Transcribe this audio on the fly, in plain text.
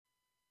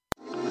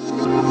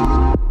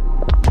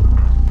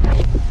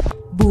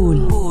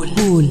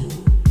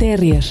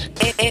Terrier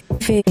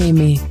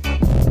FM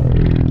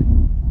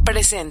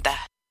presenta.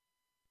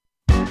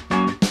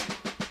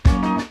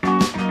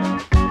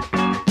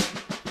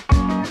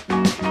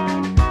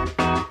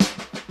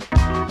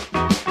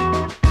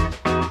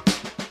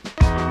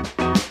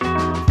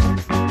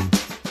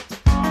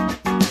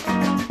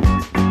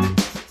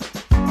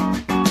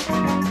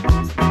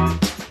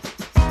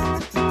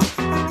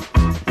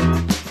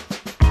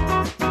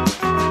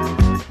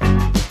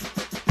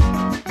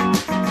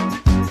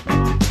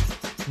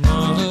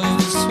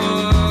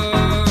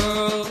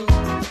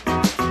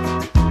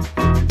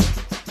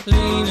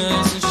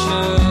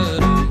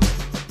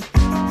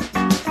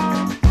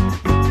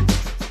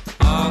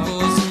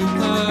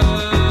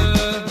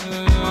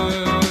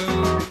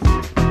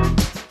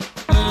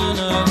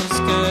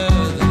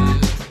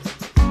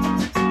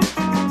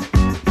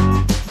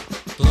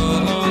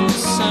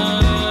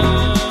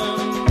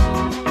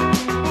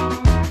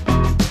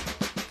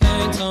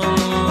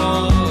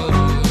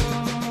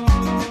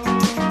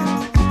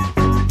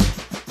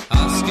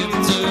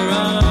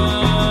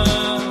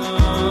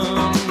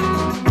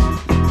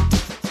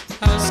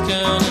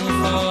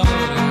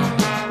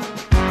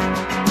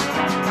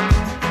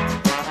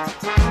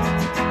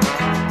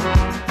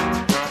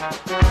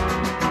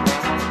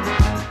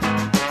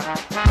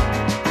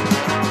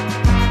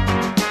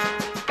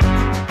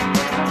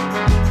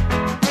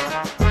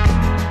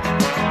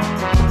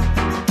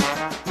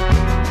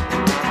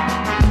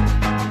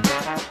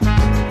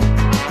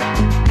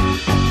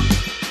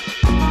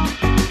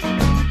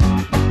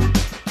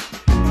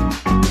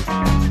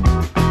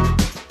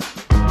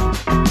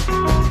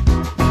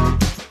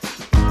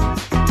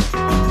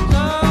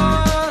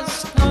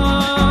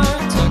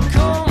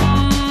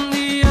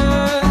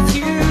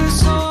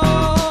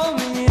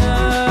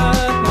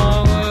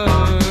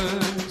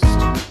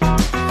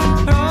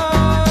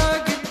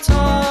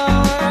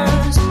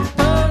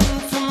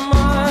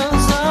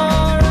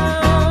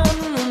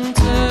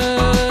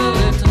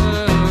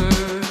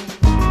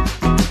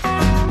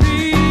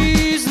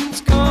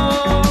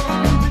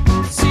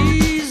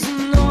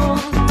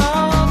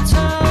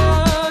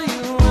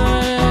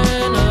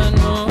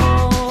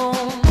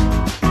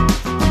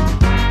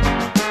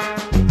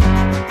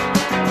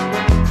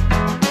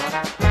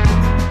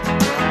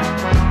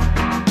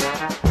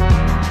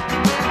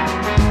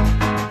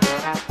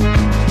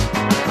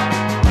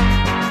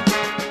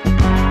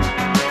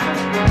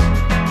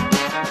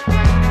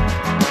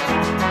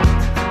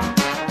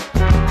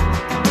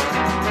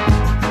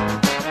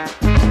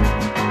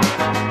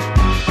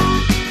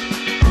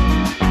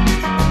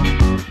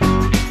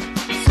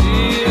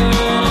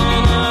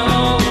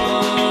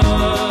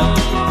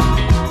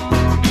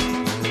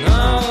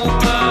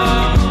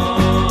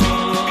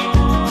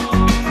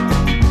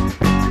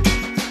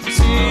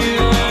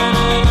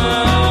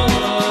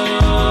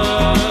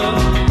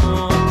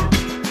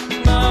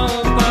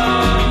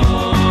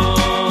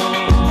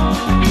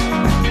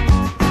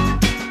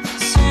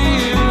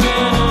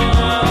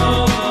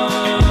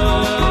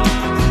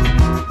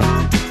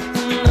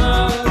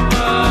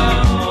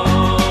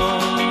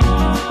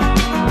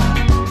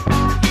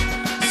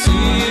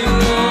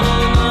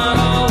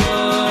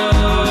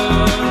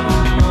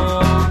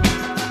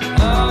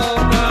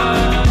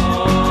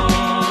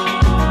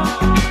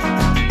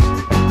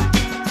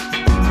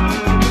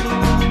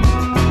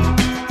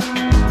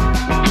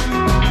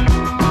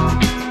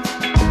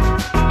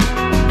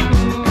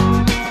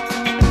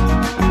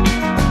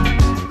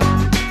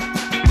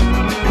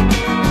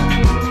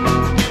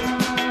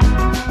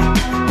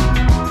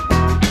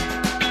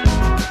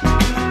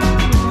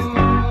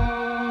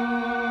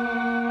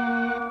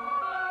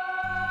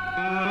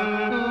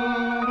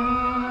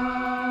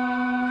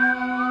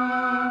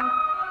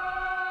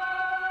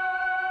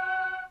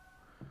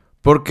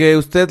 Porque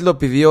usted lo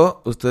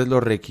pidió, usted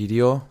lo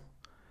requirió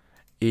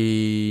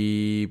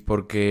y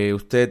porque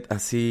usted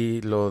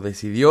así lo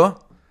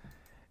decidió.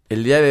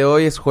 El día de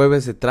hoy es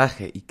jueves de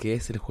traje. ¿Y qué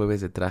es el jueves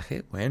de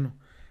traje? Bueno,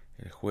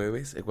 el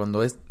jueves,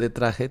 cuando es de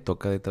traje,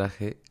 toca de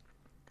traje,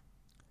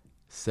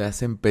 se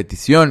hacen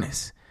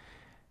peticiones.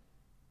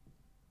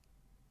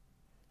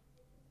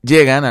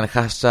 Llegan al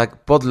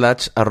hashtag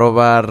potlatch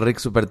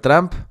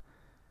 @RickSupertramp.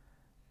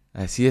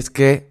 Así es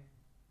que,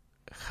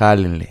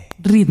 jálenle.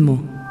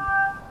 Ritmo.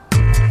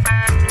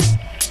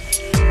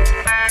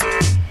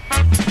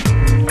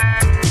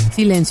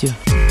 Silencio.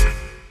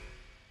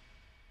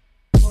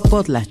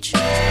 Potlatch.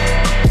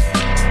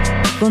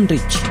 Con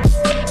Rich.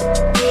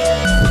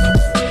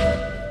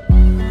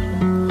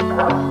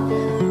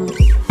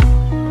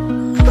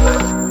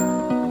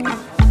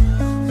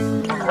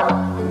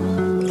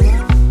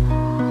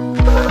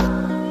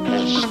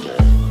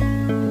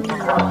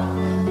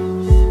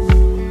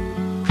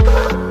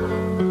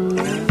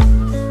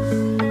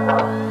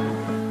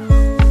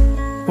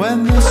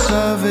 When the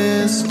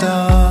service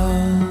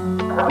done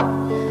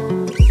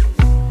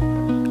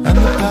and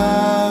the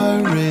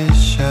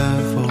parish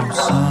shuffle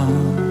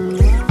sung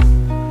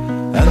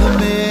and the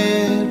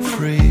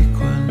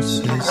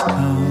mid-frequencies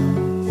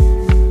come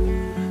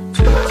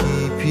to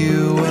keep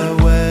you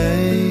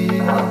away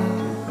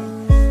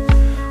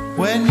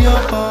when you're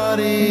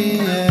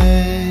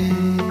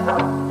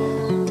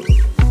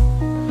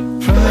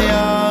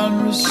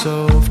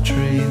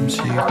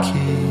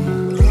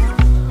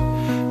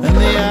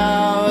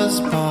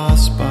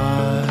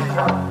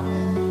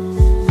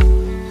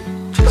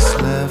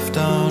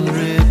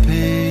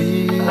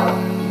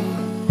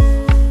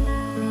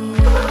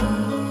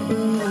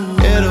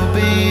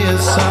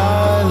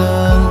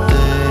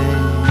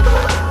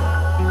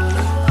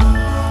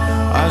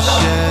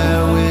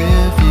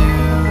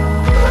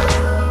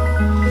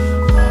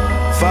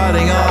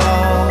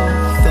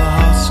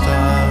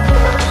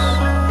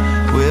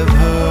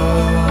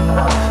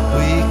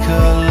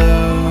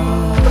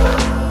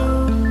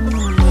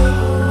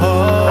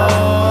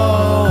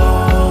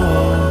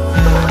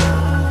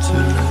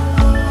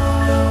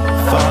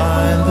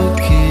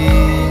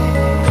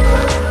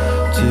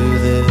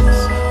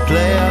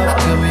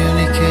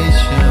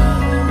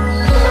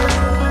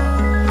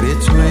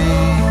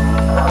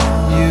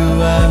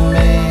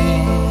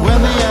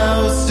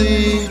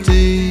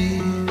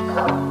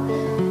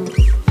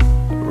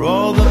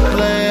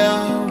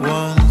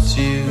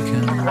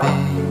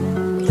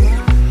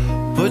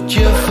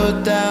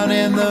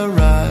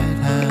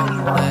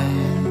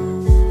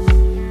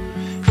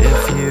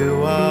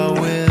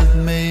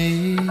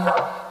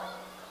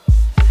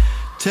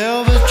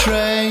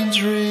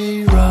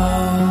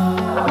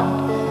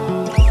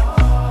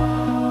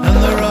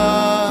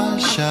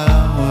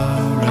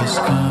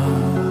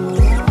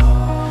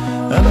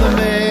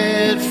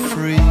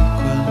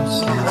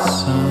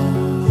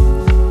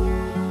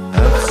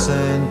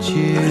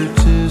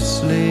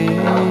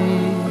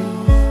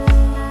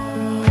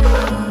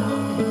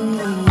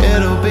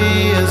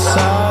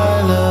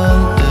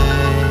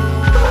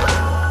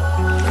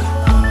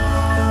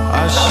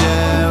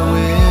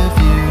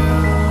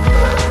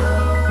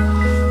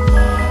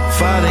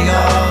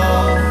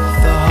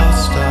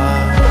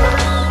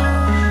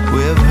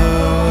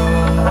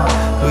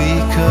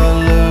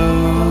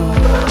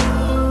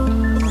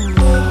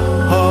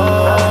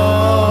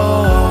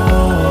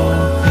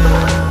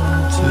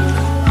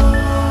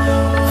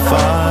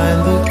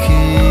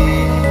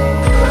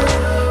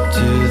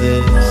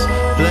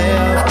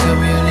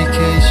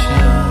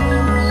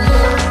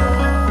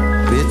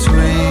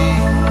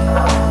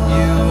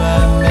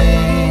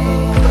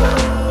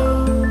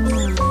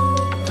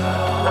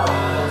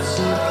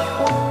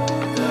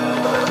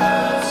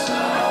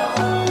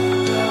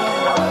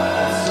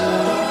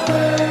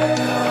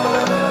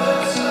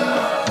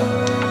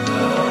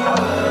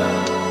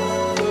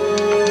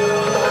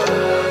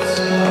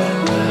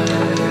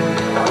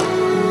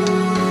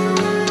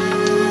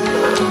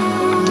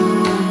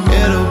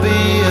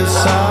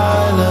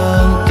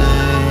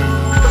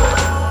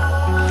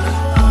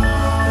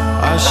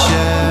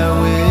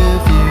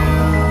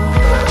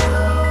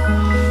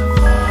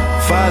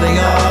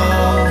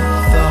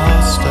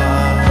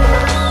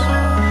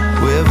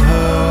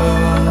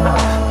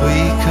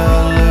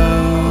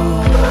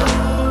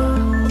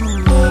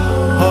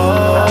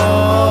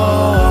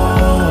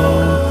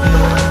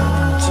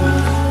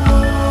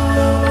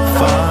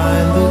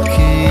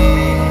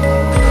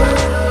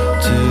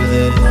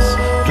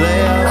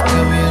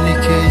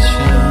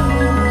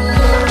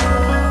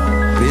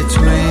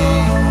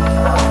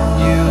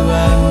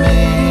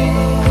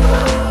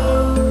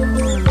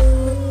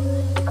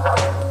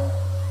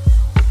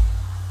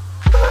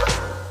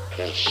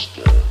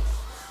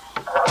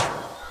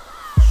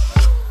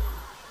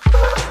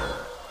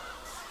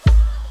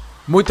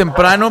Muy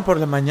temprano por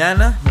la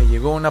mañana me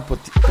llegó una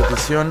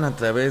petición a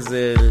través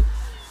del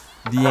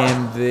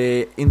DM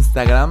de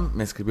Instagram.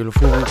 Me escribió el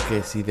fútbol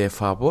que si de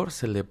favor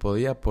se le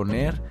podía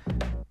poner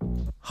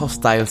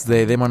Hostiles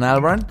de Damon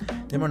Albarn.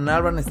 Damon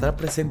Albarn estará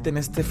presente en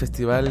este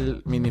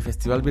festival, mini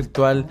festival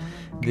virtual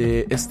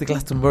de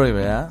Glastonbury,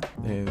 ¿verdad?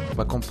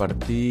 Va a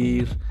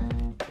compartir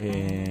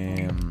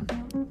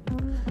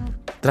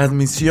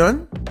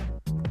transmisión.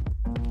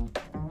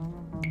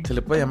 ¿Se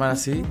le puede llamar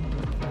así?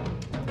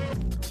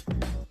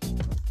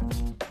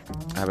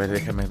 A ver,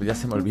 déjame, ya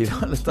se me olvidó.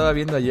 Lo estaba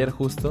viendo ayer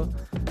justo.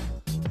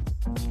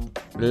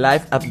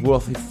 Live at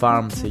Worthy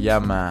Farm se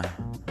llama.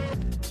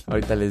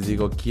 Ahorita les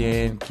digo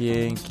quién.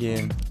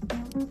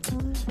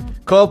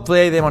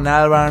 Coldplay, Damon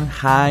Albarn,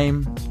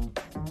 Haim.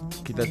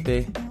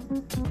 Quítate.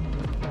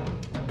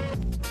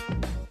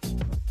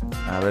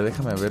 A ver,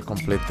 déjame ver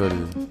completo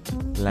el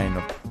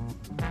lineup.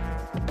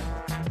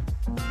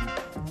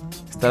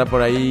 Estará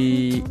por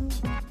ahí.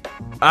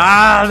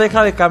 ¡Ah!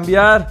 Deja de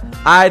cambiar.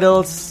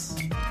 Idols.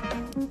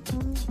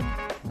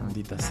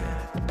 Maldita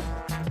sea.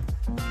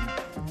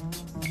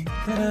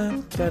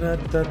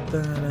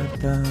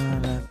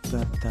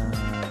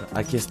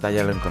 Aquí está,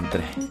 ya lo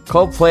encontré.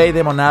 Coldplay,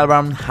 Damon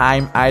Albarn,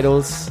 Haim,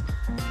 Idols,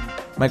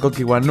 Michael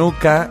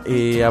Kiwanuka.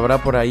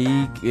 Habrá por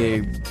ahí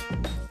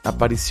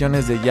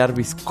apariciones de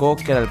Jarvis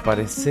Cocker, al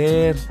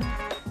parecer.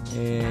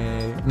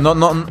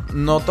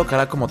 No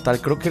tocará como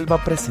tal. Creo que él va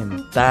a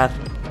presentar,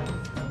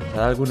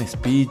 hará algún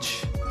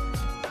speech.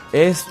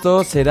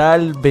 Esto será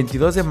el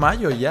 22 de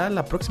mayo, ya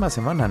la próxima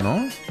semana,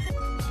 ¿no?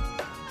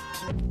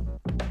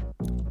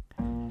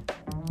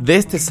 De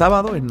este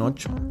sábado en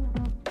 8.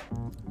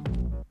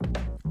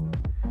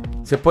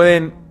 Se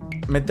pueden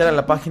meter a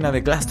la página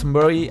de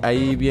Glastonbury.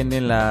 Ahí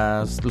vienen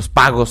los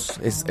pagos.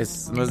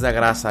 No es de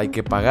grasa, hay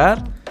que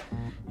pagar.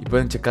 Y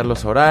pueden checar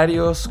los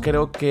horarios.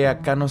 Creo que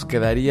acá nos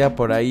quedaría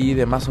por ahí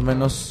de más o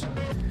menos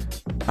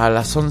a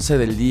las 11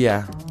 del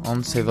día.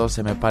 11,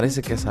 12, me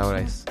parece que esa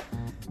hora es.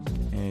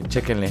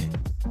 Chéquenle.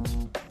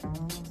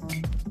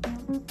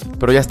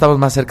 Pero ya estamos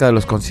más cerca de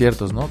los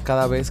conciertos, ¿no?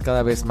 Cada vez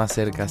más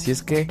cerca. Así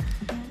es que...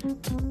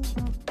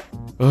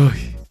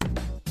 Uy,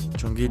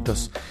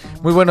 chonguitos.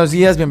 Muy buenos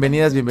días,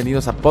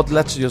 bienvenidos a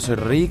Potlatch. Yo soy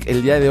Rick.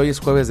 El día de hoy es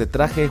jueves de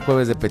traje,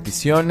 jueves de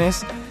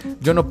peticiones.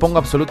 Yo no pongo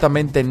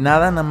absolutamente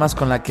nada más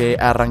con la que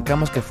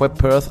arrancamos, que fue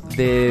Perth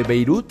de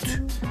Beirut.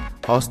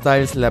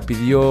 Hostiles la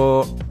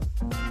pidió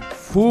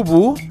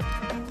Fubu.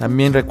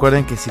 También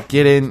recuerden que si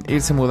quieren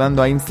irse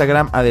mudando a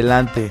Instagram,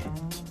 adelante.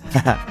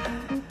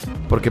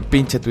 Porque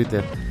pinche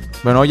Twitter.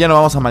 Bueno, hoy ya no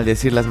vamos a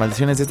maldecir. Las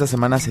maldiciones de esta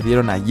semana se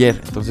dieron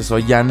ayer. Entonces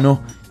hoy ya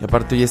no. Y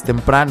aparte hoy es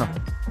temprano.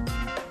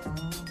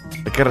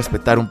 Hay que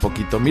respetar un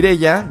poquito.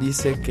 Mireya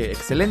dice que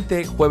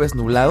excelente jueves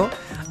nublado.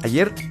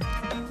 Ayer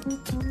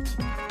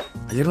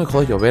no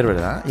dejó de llover,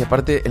 ¿verdad? Y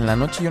aparte en la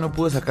noche yo no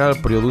pude sacar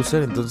al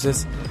producer.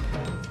 Entonces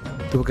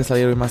tuve que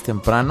salir hoy más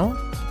temprano.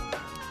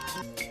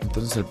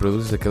 Entonces el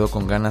producer se quedó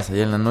con ganas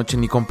ayer en la noche.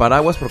 Ni con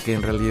paraguas porque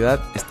en realidad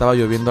estaba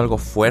lloviendo algo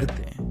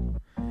fuerte.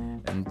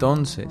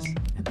 Entonces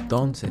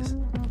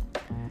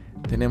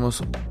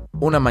tenemos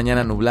una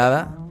mañana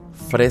nublada,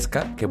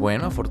 fresca, que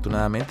bueno,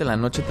 afortunadamente. La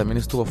noche también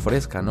estuvo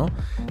fresca, ¿no?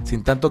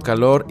 Sin tanto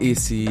calor y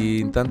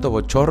sin tanto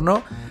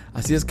bochorno.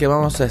 Así es que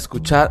vamos a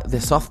escuchar The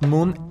Soft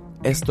Moon.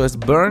 Esto es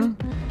Burn.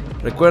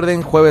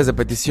 Recuerden, jueves de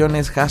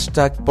peticiones,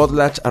 hashtag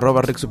Potlatch,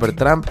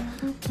 @RickSupertramp.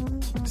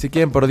 Si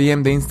quieren por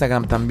DM de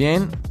Instagram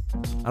también,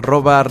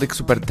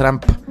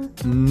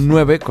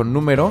 @RickSupertramp9 con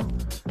número.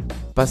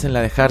 Pásenle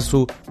a dejar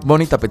su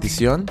bonita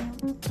petición.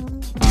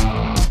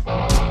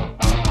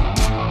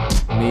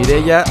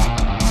 Mireya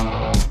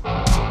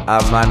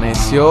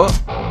amaneció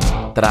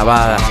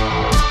trabada.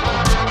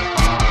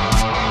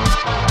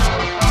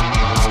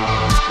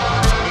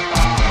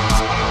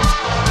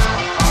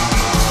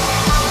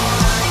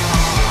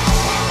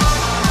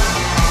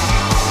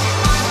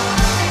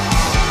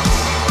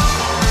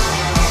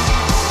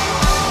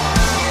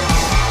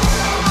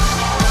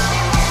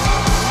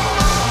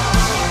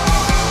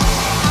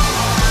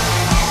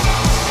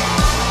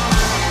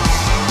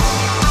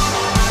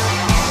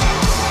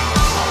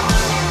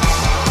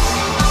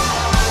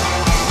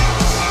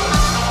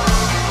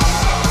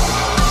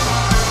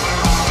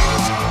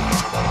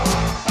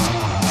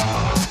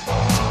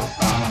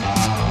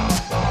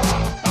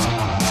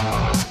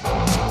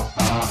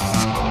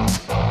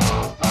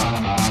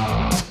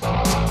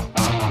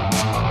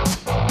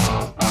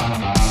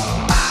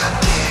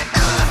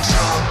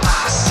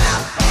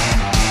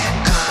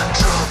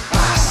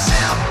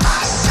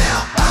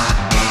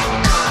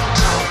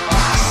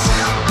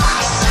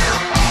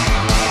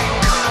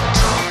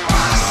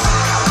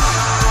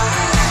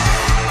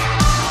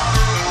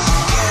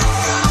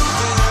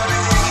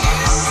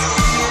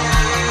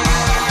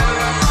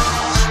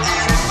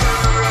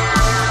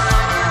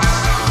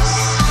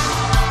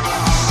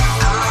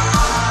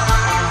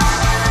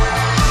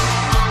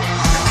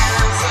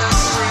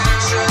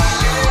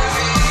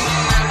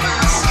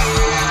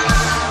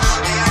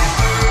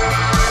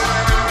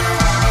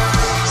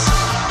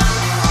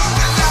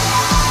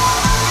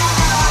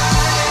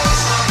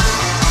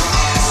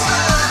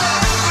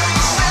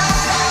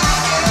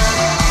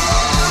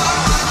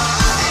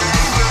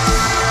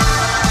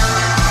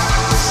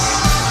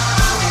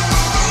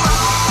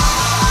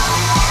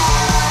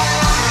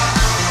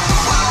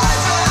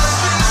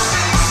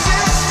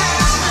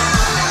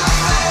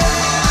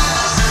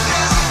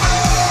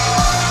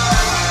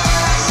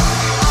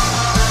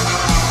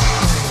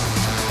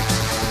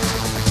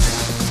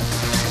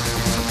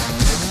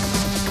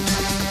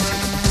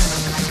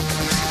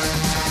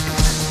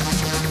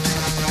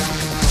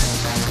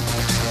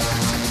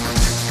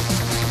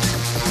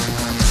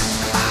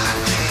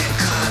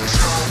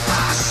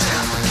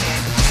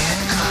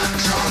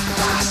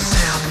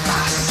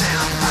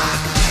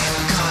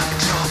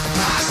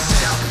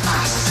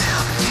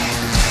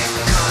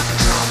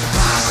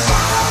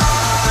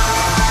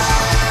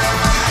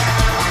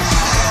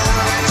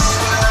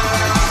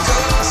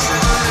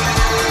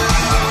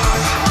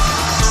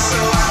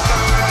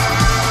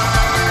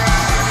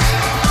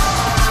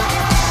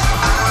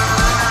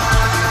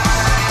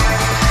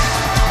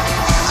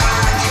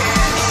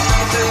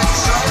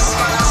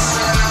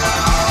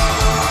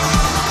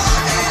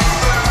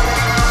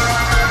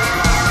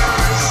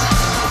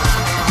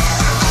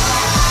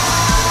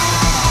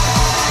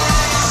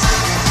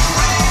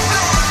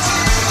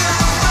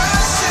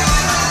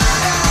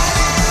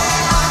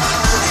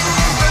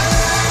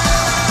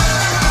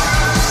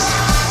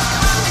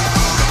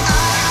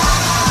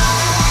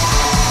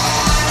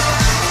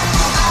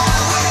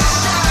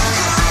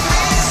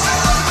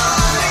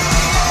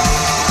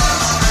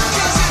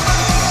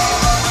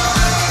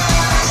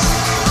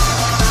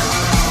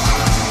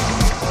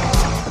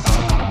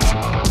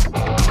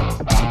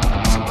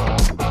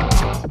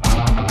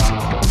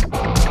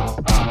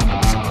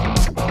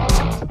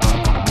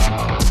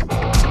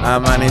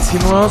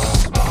 amanecimos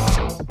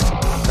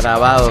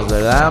trabados,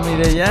 ¿verdad,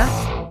 Mireya?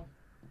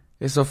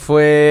 Eso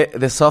fue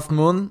The Soft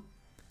Moon,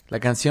 la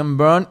canción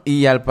Burn,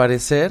 y al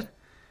parecer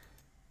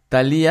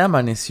Thalía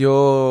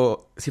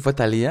amaneció... ¿Sí fue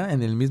Thalía?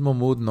 En el mismo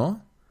mood,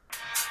 ¿no?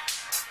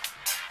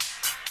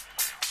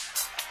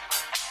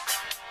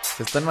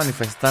 Se están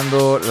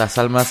manifestando las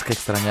almas que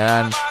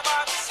extrañarán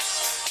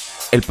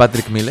el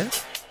Patrick Miller.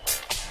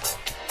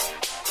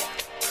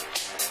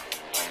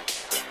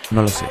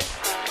 No lo sé.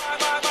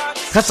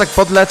 Hashtag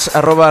Potlatch,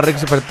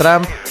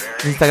 @RickSupertramp,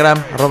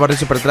 Instagram,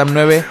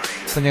 @RickSupertramp9.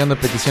 Están llegando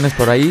peticiones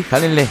por ahí,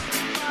 jálenle.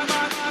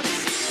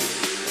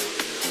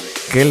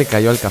 ¿Qué le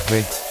cayó al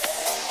café?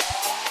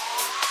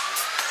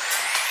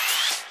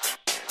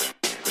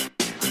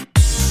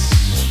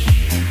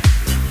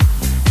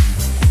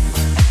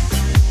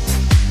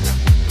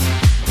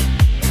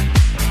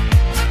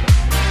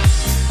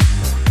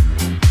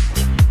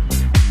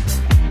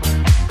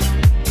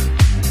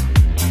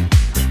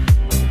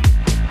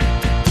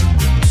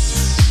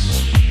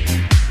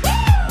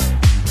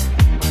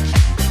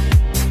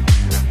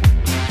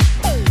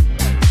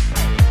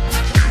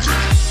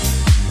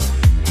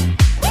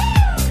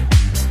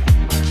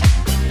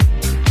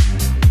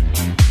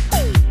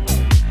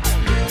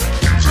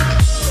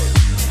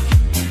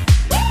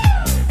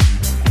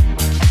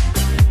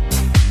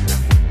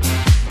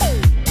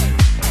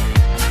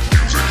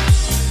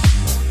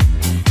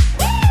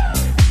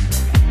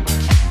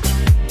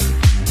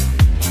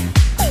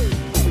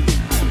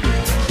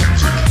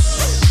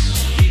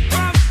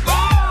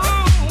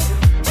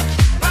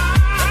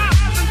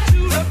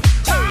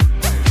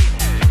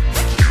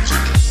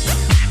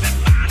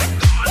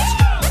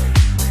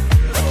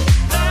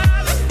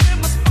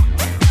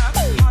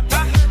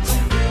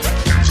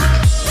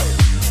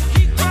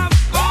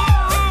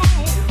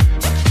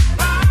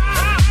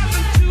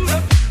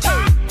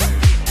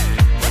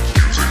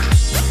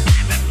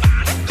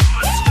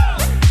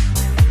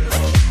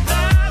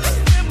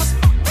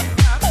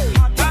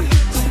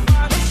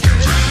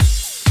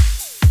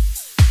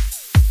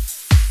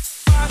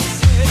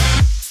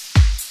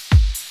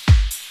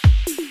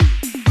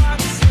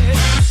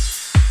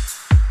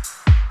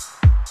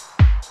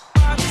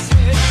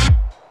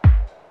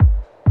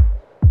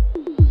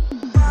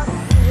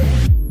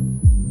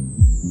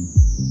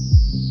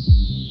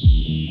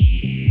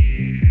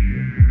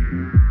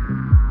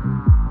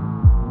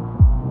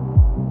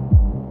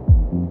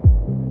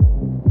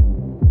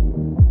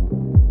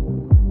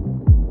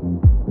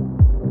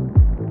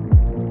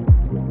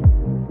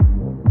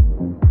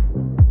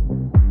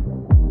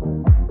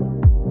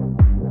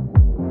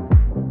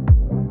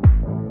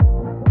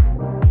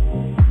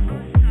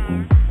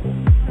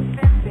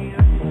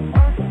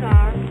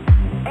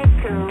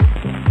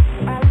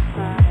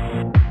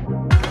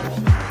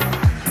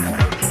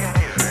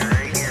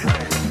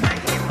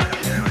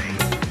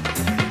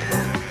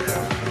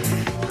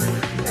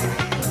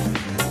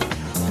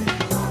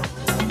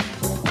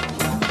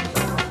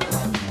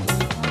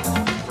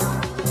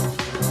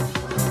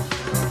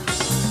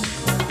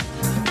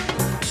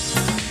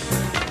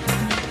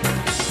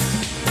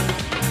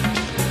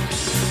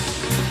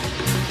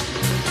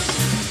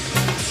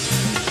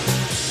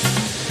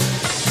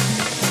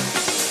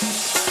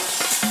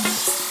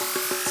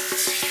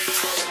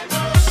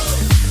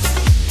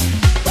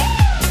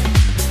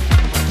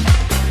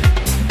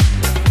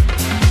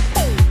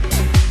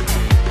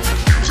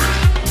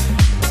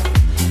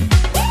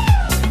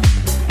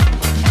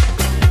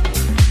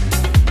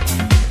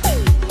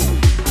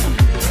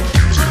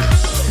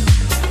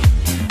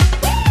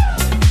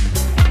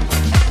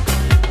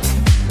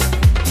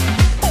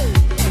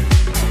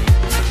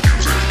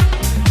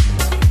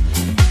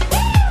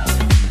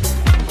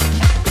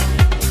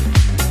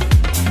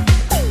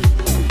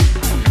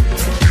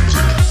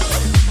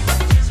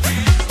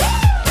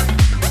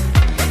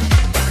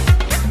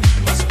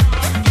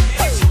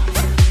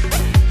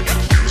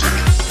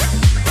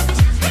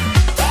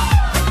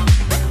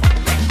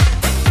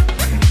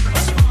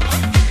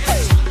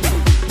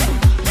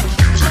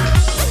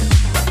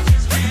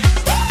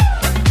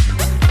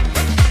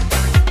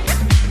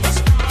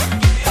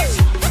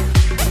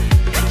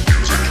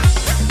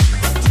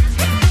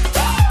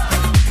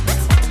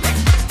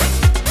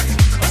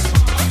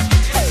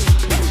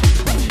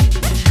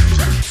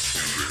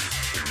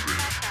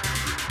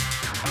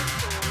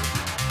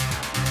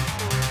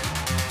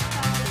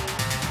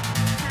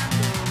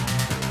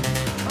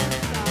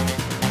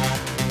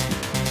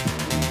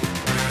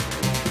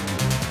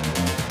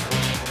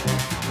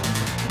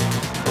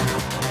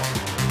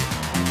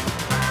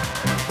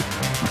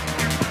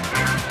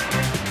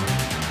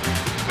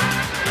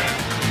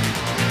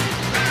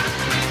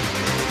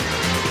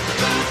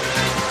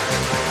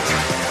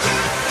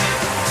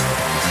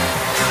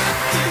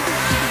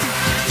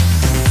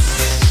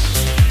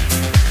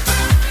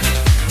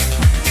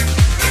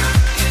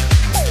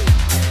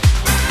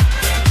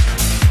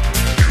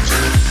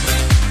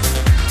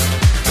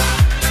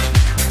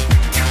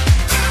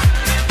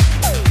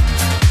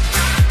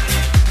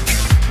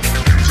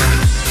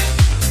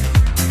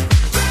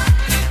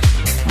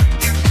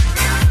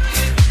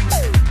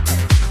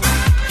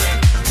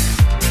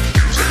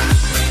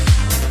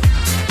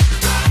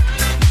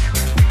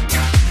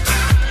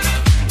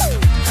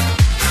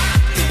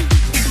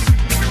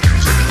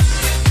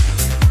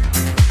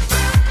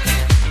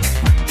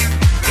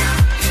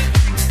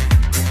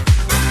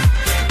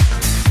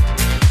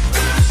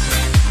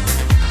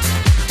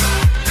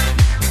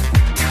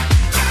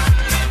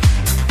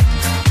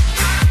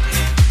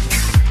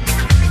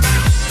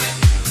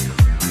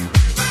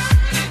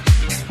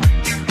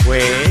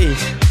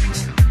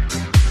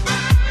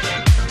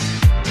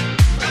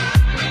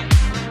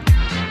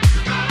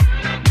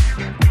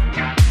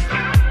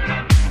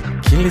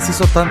 ¿Quién les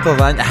hizo tanto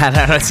daño?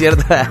 No es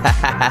cierto.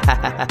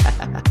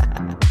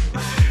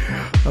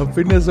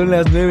 Apenas son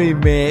las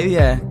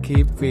 9:30.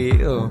 Qué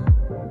pedo.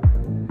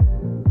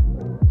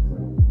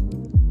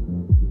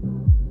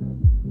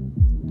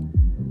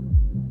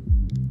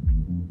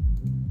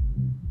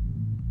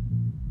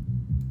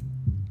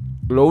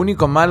 Lo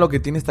único malo que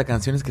tiene esta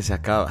canción es que se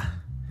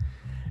acaba.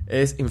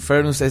 Es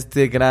Infernus,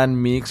 este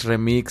gran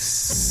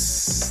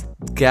remix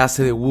que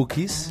hace de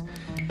Wookiees.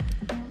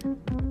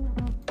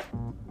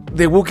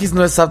 De Wookiees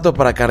no es apto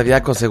para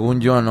cardíacos, según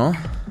yo, ¿no?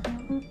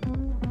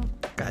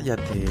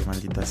 Cállate,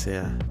 maldita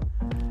sea.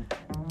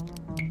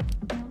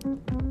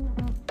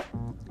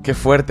 Qué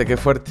fuerte, qué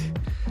fuerte.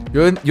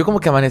 Yo como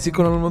que amanecí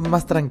con un mood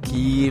más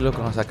tranquilo.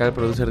 Cuando saca el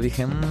producer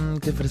dije,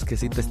 qué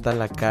fresquecita está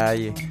la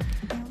calle.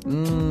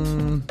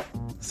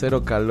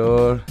 Cero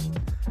calor.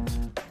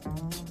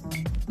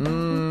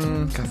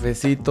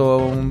 Cafecito,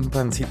 un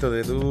pancito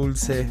de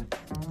dulce.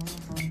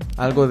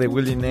 Algo de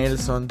Willie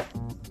Nelson.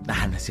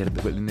 No es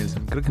cierto, Willie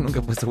Nelson. Creo que nunca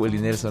he puesto Willie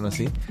Nelson, ¿o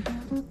sí?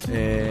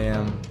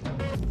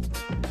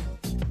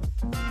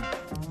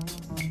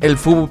 El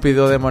Fubu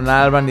pidió Damon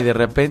Albarn y de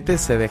repente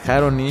se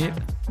dejaron ir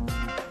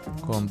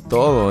con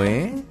todo,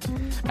 ¿eh?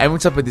 Hay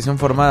mucha petición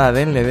formada.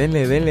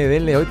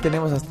 Denle. Hoy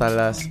tenemos hasta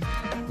las...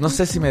 No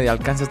sé si me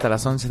alcanza hasta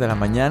las 11 de la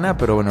mañana,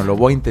 pero bueno, lo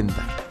voy a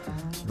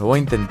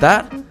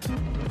intentar.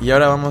 Y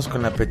ahora vamos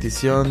con la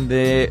petición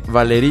de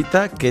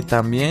Valerita, que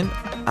también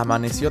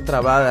amaneció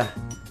trabada.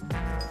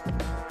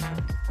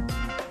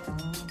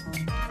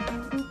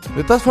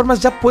 De todas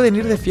formas, ya pueden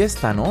ir de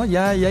fiesta, ¿no?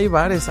 Ya hay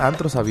bares,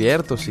 antros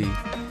abiertos y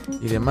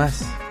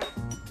demás.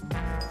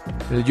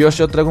 Pero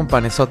yo traigo un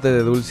panezote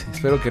de dulce.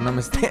 Espero que no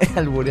me esté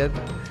albureando.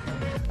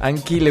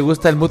 Anki le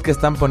gusta el mood que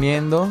están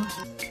poniendo.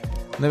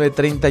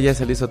 9:30 ya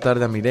se le hizo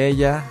tarde a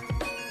Mireya.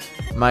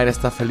 Mayra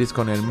está feliz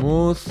con el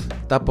mood.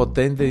 Está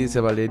potente, dice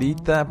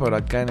Valerita por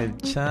acá en el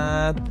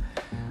chat.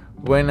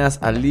 Buenas,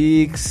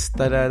 Alix.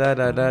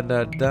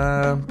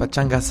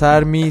 Pachangas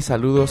Army.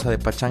 Saludos a de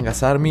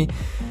Pachangas Army.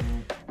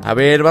 A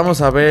ver,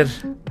 vamos a ver.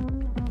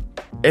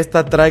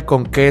 Esta trae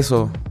con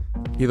queso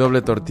y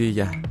doble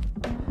tortilla.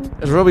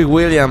 Es Robbie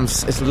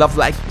Williams, es Love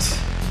Light.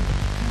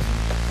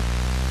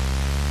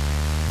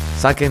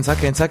 Saquen.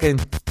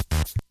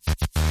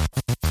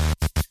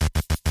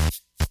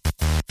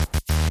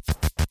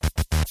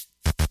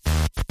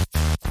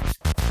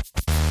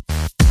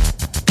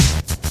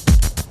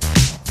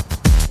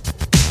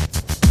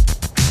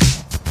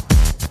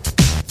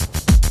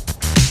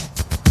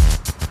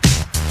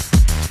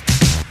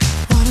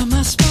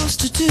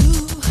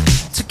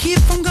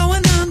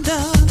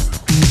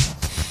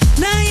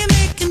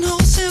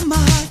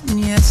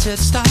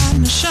 It's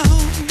starting to show.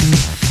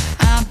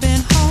 I've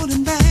been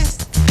holding back.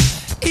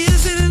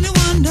 Is it any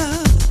wonder?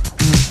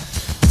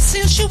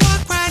 Since you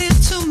walked right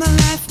into my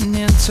life and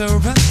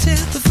interrupted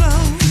the flow.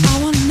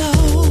 I wanna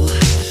know,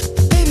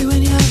 baby,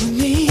 when you're with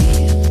me,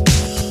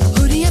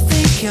 who do you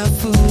think you're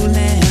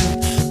fooling?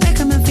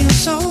 Making me feel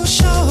so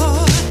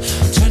sure.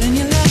 Turning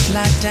your left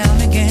light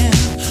down again.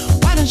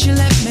 Why don't you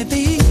let me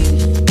be?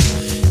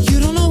 You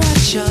don't know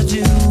what you're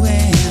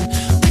doing.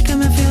 Making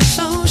me feel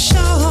so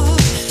sure.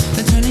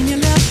 Then turning your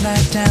left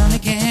light down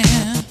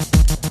again.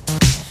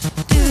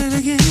 Did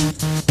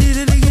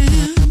it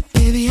again.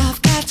 Baby, I've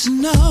got to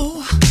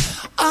know.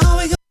 Are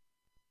we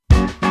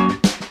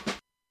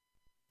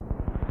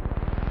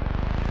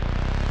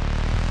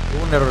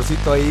Hubo un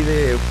errorcito ahí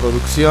de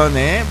producción,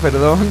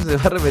 Perdón, se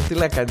va a repetir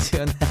la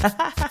canción.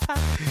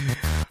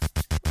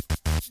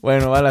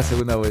 Bueno, va la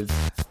segunda vuelta.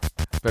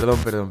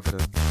 Perdón.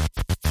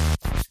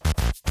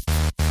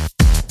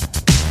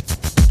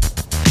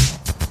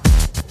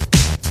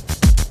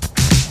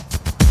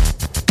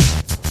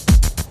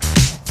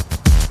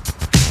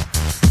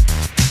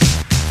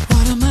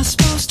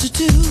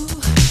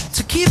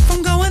 to keep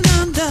from going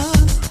under?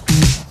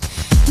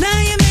 Now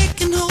you're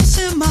making holes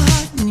in my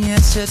heart, and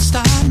yes, it's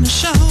starting to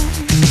show.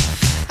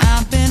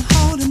 I've been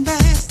holding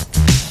back.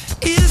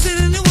 Is it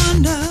any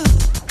wonder?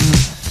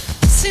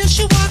 Since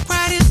you walked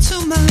right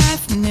into my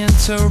life and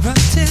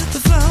interrupted the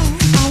flow.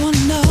 I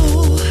wanna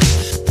know,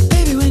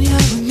 baby, when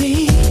you're with me,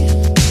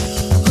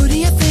 who do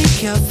you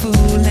think you're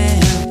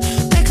fooling?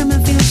 Making me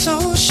feel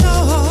so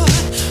sure.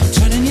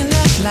 Turning your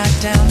left light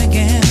down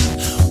again.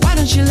 Why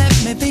don't you let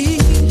me be?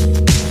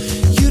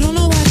 You don't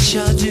know what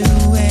you're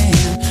doing.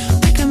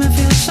 Making me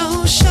feel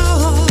so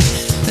sure.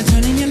 Then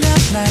turning your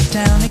left light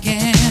down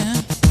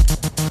again.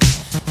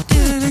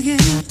 Did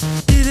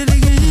it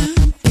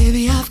again.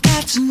 Baby, I've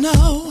got to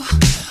know.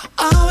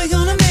 Are we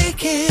gonna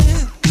make it?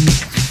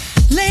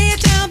 Lay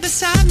it down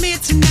beside me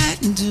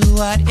tonight and do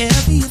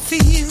whatever you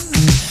feel.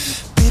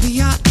 Baby,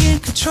 you're in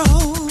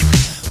control.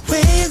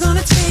 Where you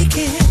gonna take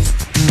it?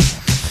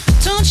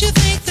 Don't you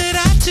think that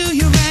I do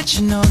you right?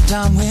 You know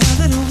darn well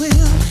that I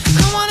will.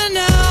 I wanna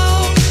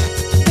know,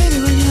 baby,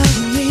 when you're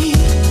with me,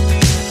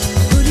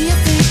 who do you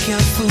think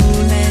you're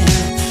fooling?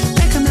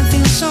 Making me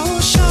feel so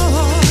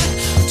sure.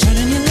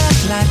 Turning your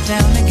left light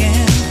down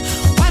again.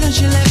 Why don't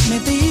you let me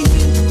be?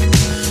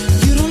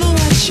 You don't know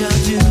what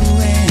you're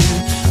doing.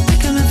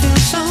 Making me feel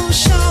so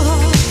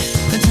sure.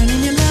 Then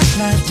turning your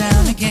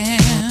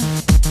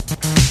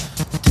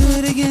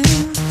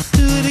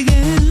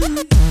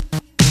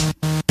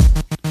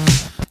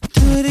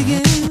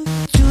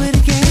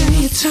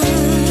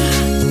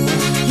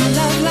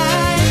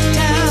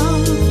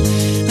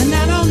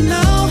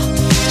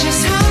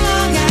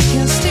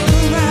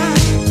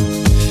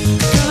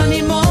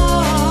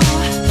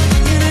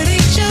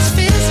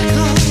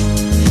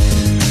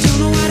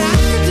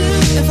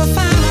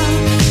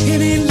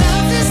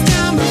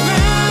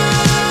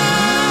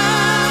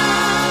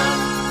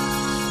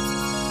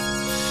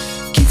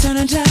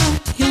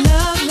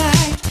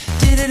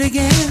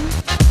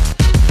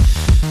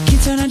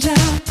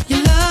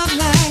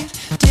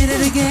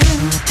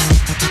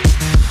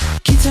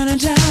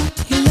turning down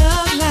your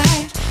love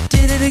light,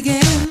 did it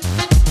again.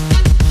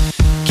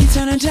 Keep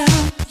turning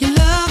down your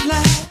love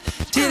light,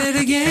 did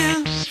it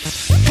again.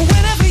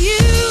 Whenever you,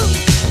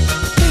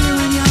 baby,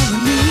 when you're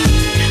with me,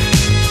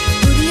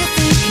 who do you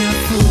think you're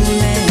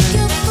fooling?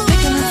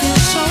 Making me feel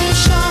so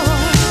sure.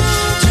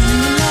 Turning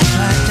your love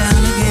light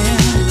down again.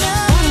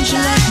 Why don't you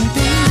let me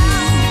be?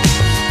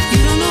 You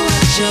don't know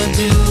what you're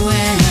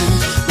doing.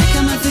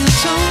 Making me feel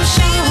so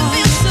sure.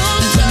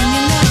 Turning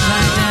your love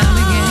light down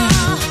again.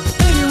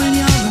 Baby, when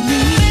you're with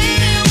me,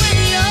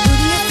 who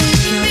do you think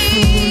you're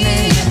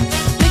fooling?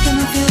 Making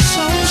me feel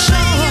so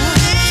sure.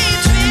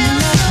 Turning your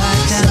love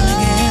light down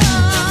again.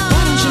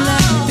 Why don't you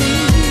let me be?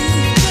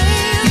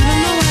 You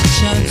don't know what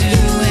you're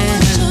doing.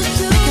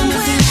 Making me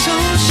feel so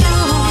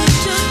sure.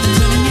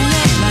 Turning your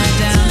love light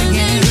down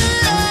again.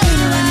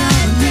 Baby, when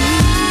you're with me,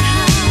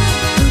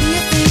 who do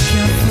you think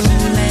you're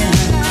fooling?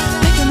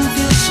 Making me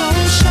feel so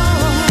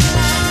sure.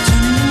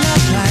 Turning your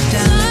love light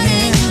down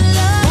again.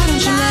 Why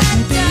don't you let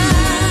me be?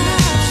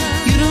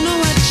 You don't know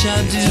what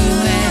you're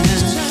doing.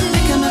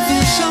 Making me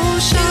feel so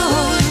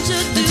sure.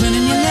 Then turning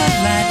your love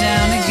light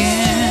down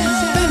again.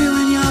 Baby,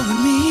 when you're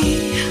with me,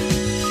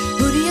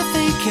 who do you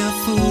think you're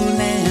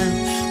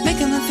fooling?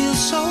 Making me feel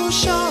so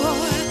sure.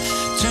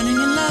 Turning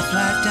your love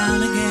light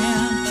down again.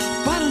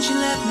 Why don't you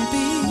let me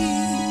be?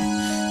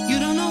 You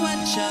don't know what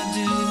you're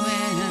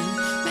doing.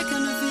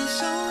 Making me feel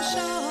so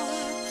sure.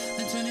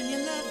 Then turning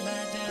your love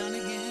light down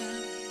again.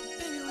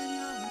 Baby, when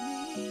you're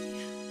with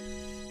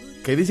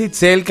me. Que dice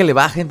Itzel que le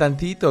bajen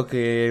tantito,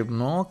 que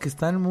no, que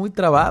están muy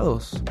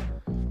trabados.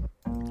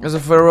 Eso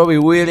fue Robbie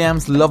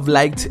Williams, Love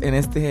Light, en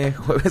este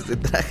jueves de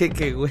traje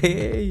que,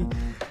 güey,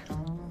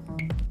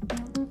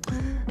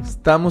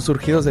 estamos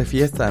surgidos de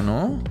fiesta,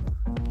 ¿no?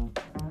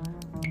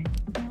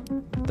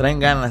 Traen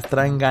ganas,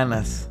 traen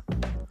ganas.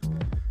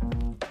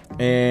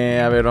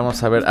 A ver,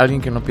 vamos a ver.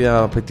 Alguien que no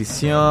pida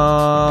petición,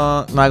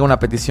 no haga una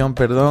petición,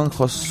 perdón.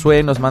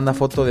 Josué nos manda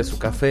foto de su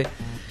café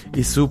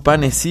y su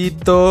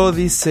panecito.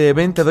 Dice,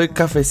 ven, te doy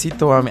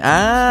cafecito a mí.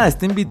 Ah,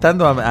 está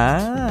invitando a...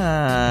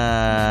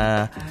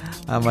 Ah,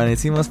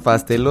 amanecimos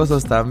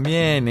pastelosos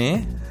también,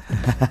 ¿eh?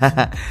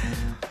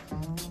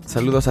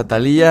 Saludos a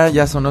Talía.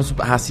 Ya sonó su...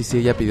 Ah, sí,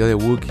 ella pidió de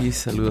Wookiees.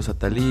 Saludos a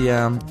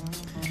Talía.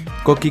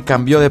 Coqui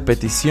cambió de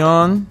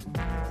petición.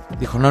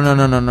 Dijo, no,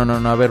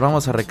 a ver,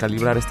 vamos a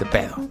recalibrar este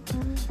pedo.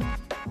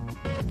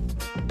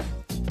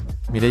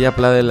 Mireya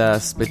aplaude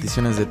las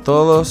peticiones de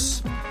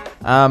todos.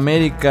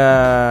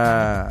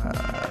 América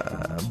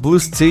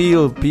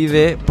Bustil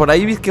pide... Por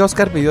ahí vi que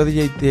Oscar pidió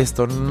DJ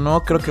Tiesto.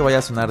 No creo que vaya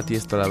a sonar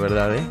Tiesto, la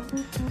verdad, ¿eh?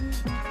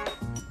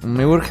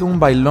 Me urge un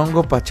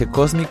bailongo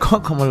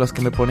pachecósmico como los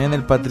que me ponían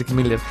el Patrick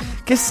Miller.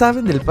 ¿Qué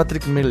saben del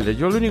Patrick Miller?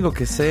 Yo lo único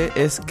que sé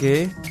es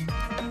que...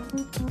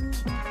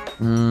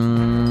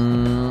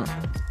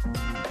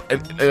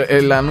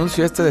 El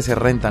anuncio este de se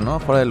renta, ¿no?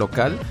 Fuera del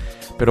local.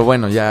 Pero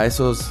bueno, ya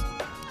eso es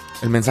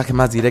el mensaje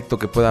más directo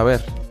que pueda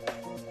haber.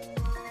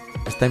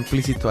 Está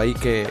implícito ahí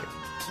que...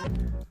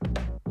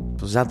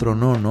 Pues ya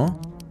tronó, ¿no?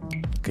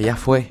 Que ya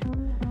fue.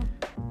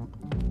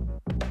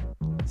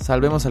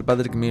 Salvemos al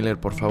Patrick Miller,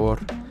 por favor.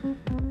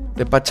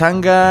 De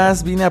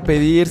pachangas vine a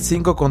pedir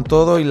 5 con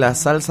todo y la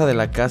salsa de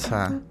la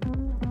casa,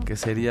 que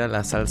sería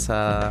la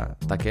salsa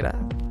taquera.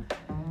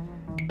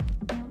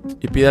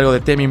 Y pide algo de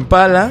Tame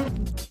Impala.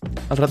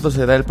 Al rato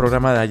se da el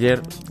programa de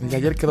ayer. El de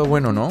ayer quedó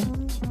bueno, ¿no?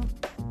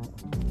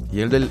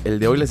 Y el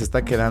de hoy les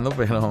está quedando,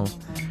 pero...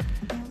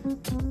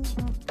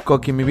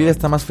 Coqui, mi vida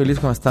está más feliz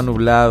cuando está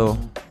nublado.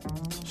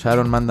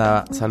 Sharon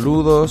manda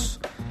saludos.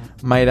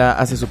 Mayra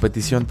hace su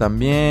petición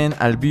también.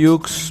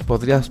 Albiux,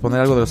 podrías poner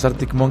algo de los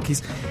Arctic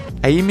Monkeys.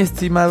 Ahí, mi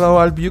estimado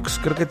Albiux,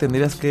 creo que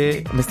tendrías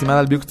que... Mi estimada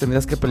Albiux,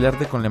 tendrías que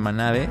pelearte con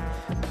Lemonade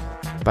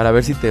para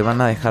ver si te van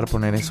a dejar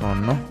poner eso o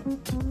no.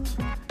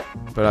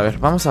 Pero a ver,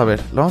 vamos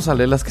a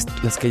leer las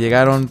que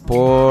llegaron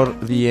por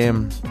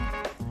DM.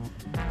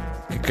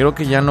 Que creo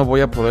que ya no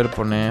voy a poder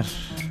poner.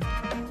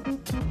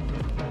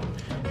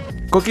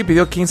 Coqui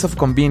pidió Kings of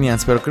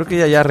Convenience, pero creo que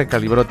ella ya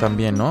recalibró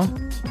también, ¿no?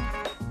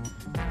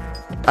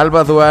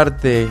 Alba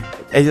Duarte,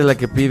 ella es la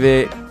que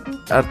pide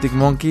Arctic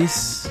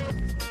Monkeys.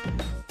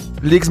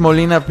 Lix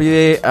Molina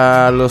pide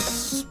a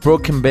los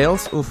Broken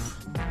Bells. Uf.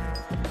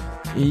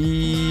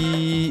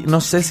 Y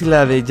no sé si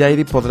la de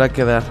Jairi podrá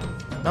quedar.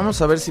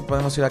 Vamos a ver si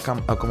podemos ir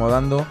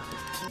acomodando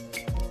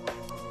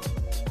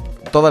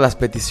todas las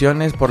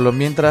peticiones. Por lo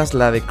mientras,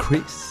 la de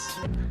Chris.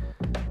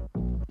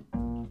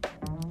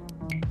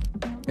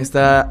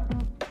 Esta,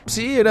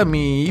 sí, era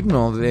mi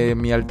himno de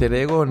mi alter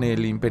ego en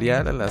el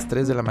Imperial a las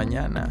 3 de la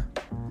mañana.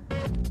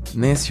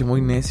 Necio,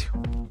 muy necio.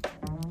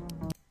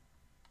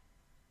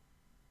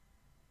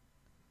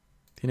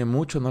 Tiene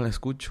mucho, no la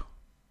escucho.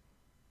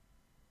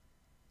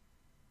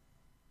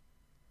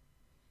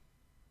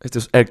 Este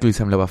es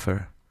Hercules and Love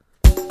Affair.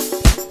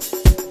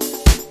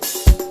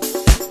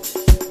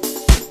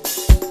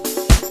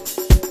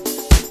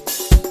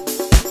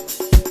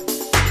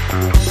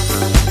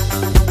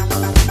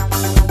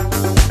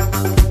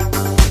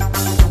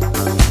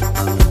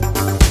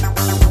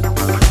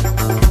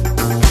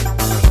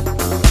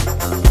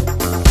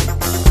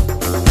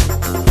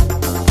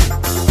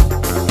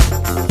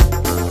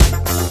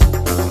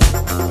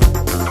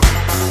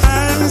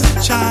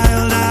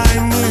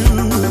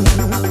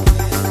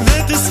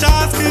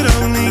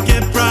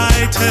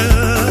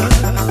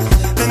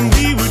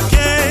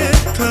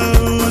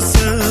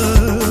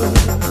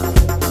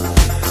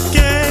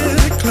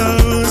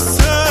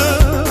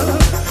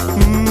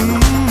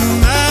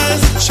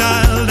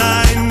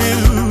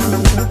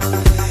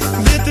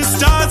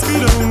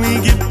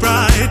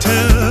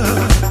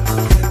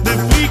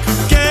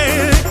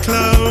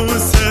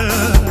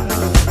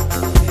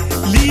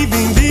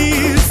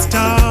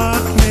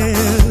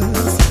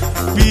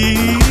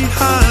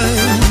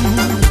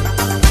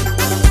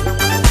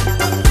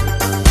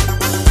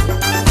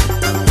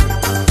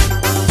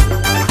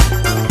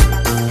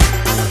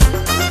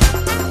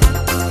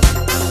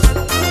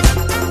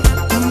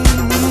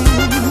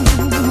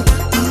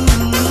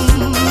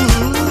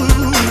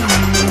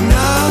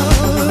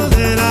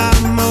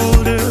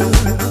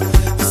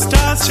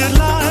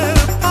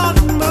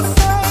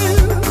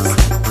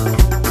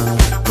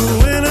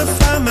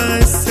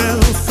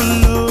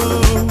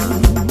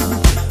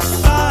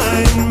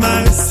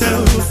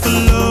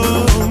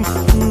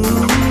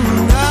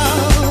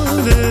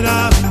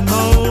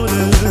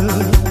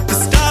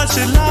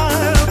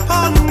 lie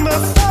upon my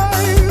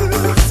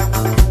face.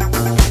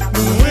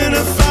 When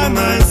I find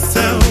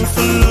myself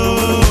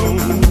alone,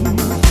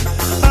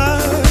 I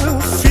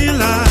feel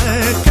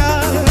like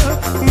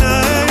I'm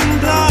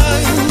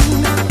blind.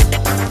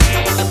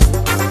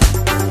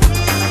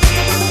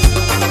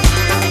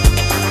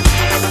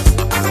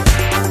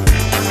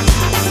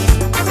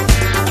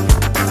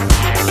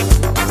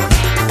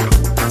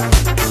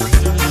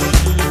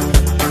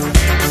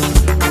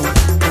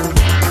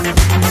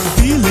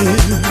 Feel it.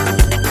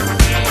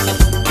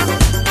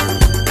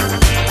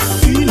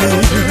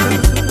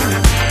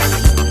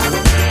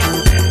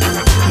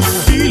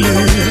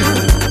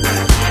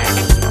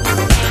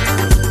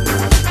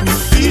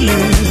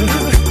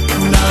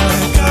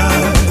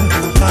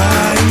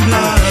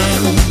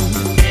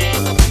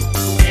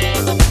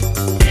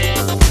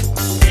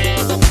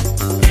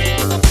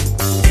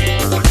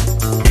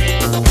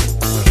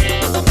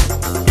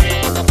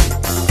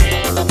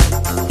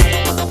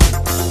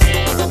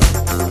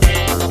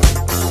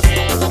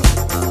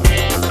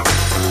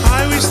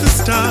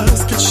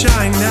 Stars could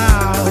shine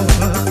now,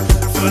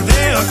 for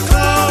they are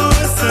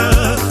closer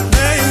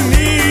than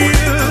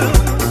near,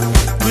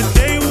 but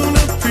they will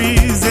not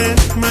present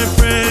my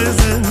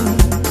present.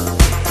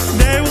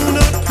 They will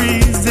not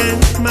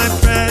present my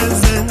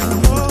present.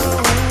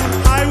 Oh,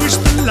 I wish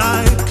the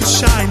light could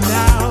shine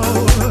now,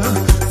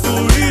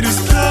 for it is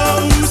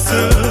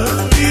closer,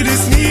 it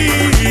is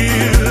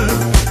near,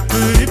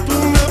 but it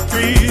will not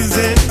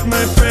present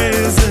my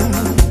present.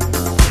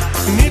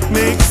 And it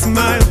makes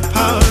my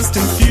past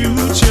and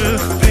future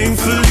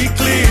painfully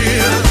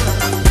clear.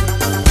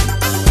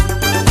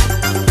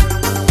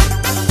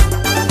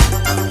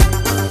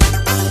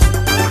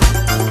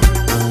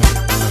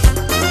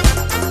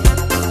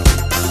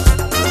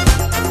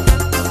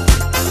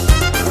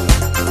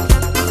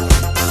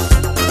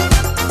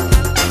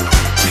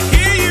 To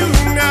hear you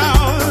now,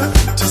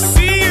 to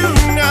see you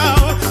now,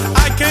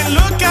 I can't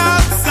look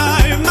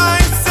outside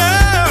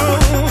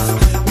myself.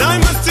 Now I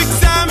must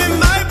examine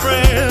my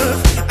breath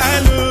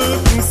and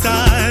look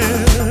inside.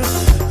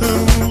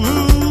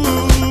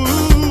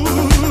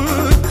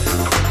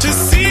 To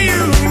see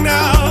you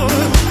now,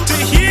 to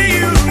hear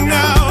you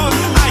now,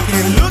 I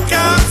can look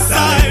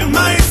outside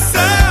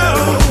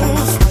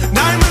myself.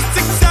 Now I must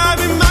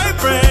examine my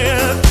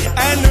breath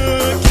and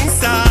look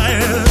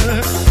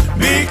inside.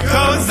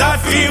 Because I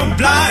feel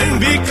blind,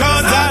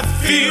 because I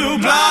feel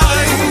blind.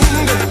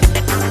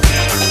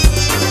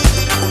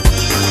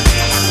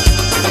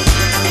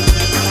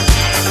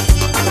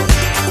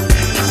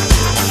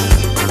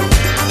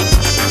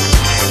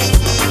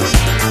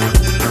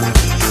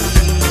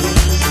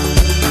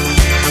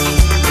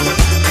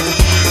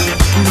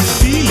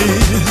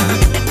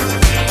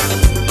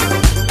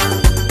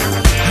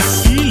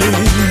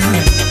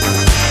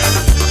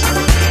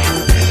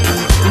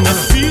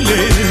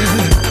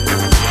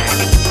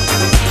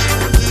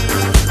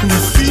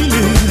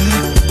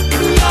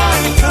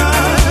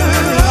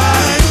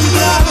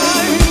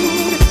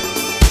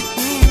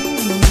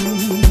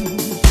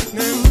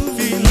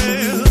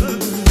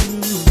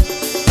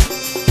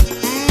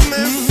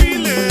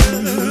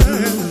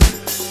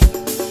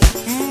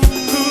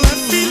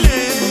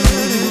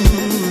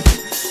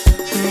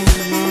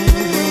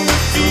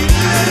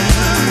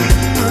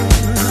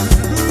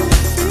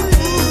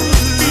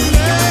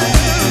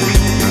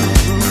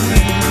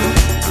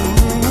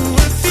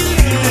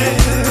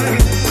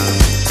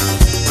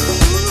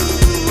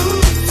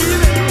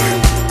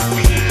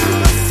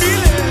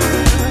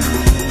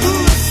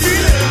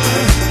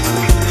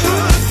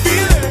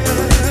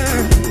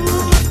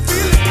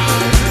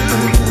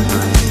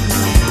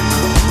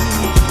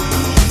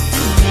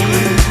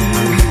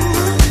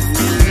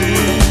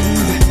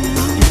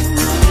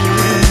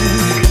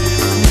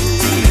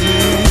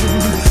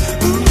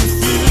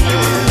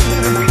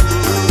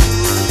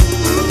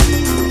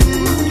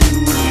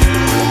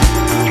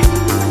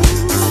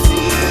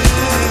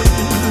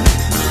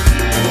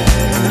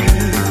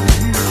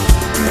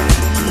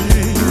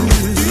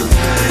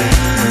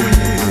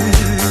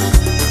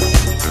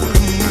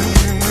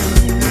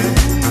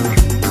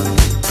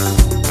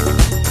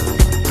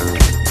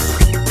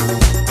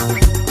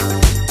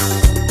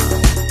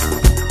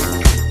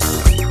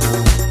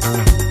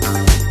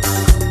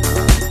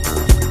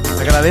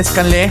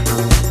 Agradezcanle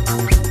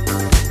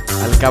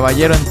al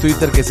caballero en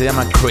Twitter que se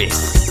llama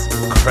Chris.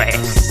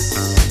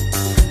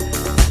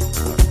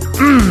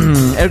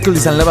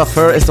 Hercules and Love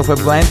Affair. Esto fue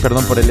Blind.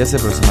 Perdón por el S,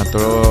 pero se me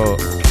atoró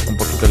un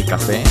poquito el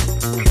café.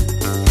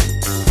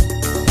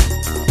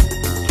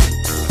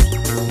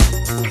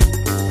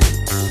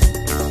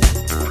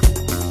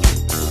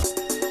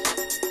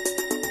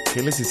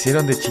 ¿Qué les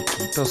hicieron de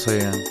chiquitos,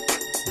 oigan?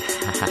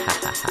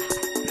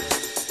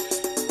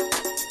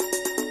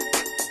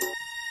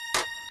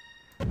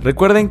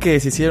 Recuerden que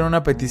si hicieron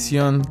una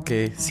petición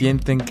que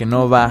sienten que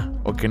no va,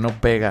 o que no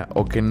pega,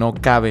 o que no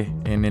cabe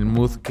en el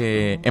mood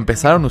que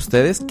empezaron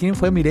ustedes. ¿Quién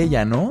fue?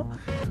 Mireya, ¿no?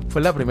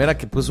 Fue la primera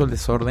que puso el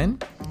desorden.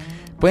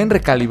 Pueden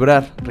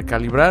recalibrar,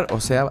 o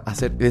sea,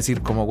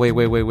 decir como güey.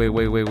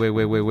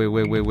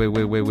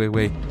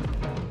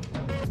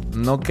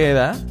 no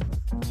queda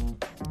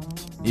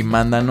y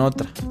mandan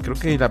otra. Creo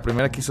que la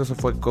primera que hizo eso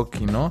fue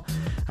Coqui, ¿no?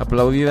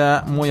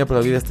 Aplaudida, muy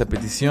aplaudida esta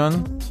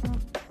petición.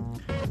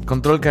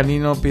 Control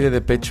Canino pide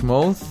Depeche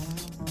Mode.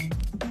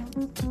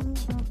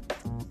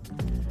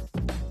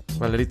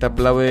 Valerita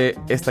aplaude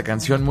esta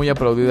canción, muy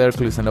aplaudida,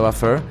 Hercules and Love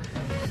Affair.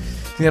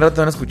 Tiene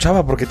rato no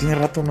escuchaba, porque tiene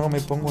rato no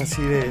me pongo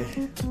así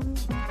de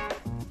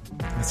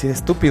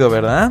estúpido,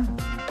 ¿verdad?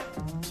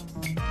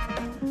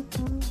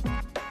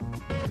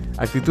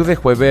 Actitud de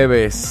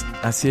jueves.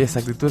 Así es,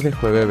 actitud de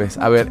jueves.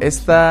 A ver,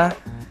 esta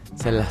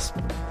se las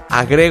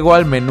agrego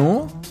al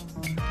menú.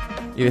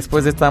 Y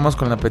después de esta vamos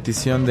con la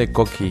petición de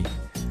Coqui.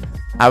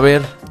 A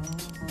ver.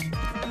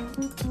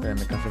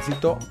 Espérenme,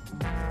 cafecito.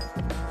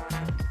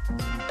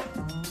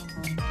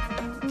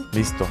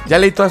 Listo. Ya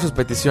leí todas sus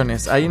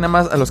peticiones. Ahí nada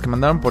más a los que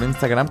mandaron por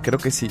Instagram, creo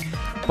que sí.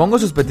 Pongo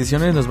sus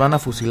peticiones, nos van a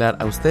fusilar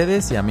a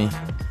ustedes y a mí.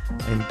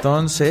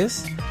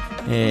 Entonces,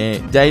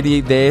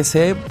 Jairi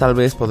DS, tal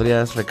vez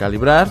podrías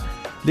recalibrar.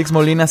 Dix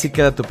Molina, sí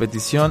queda tu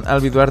petición.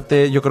 Alba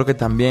Duarte, yo creo que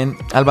también.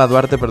 Alba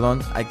Duarte,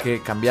 perdón, hay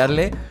que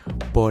cambiarle.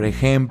 Por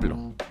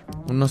ejemplo,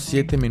 unos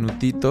 7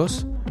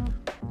 minutitos.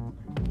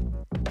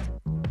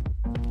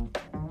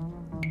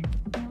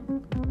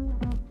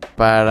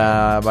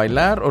 Para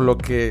bailar o lo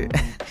que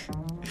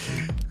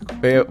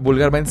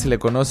vulgarmente se le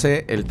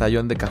conoce el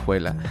tallón de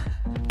cajuela.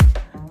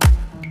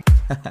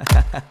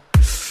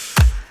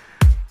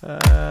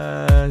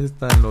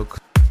 Están locos.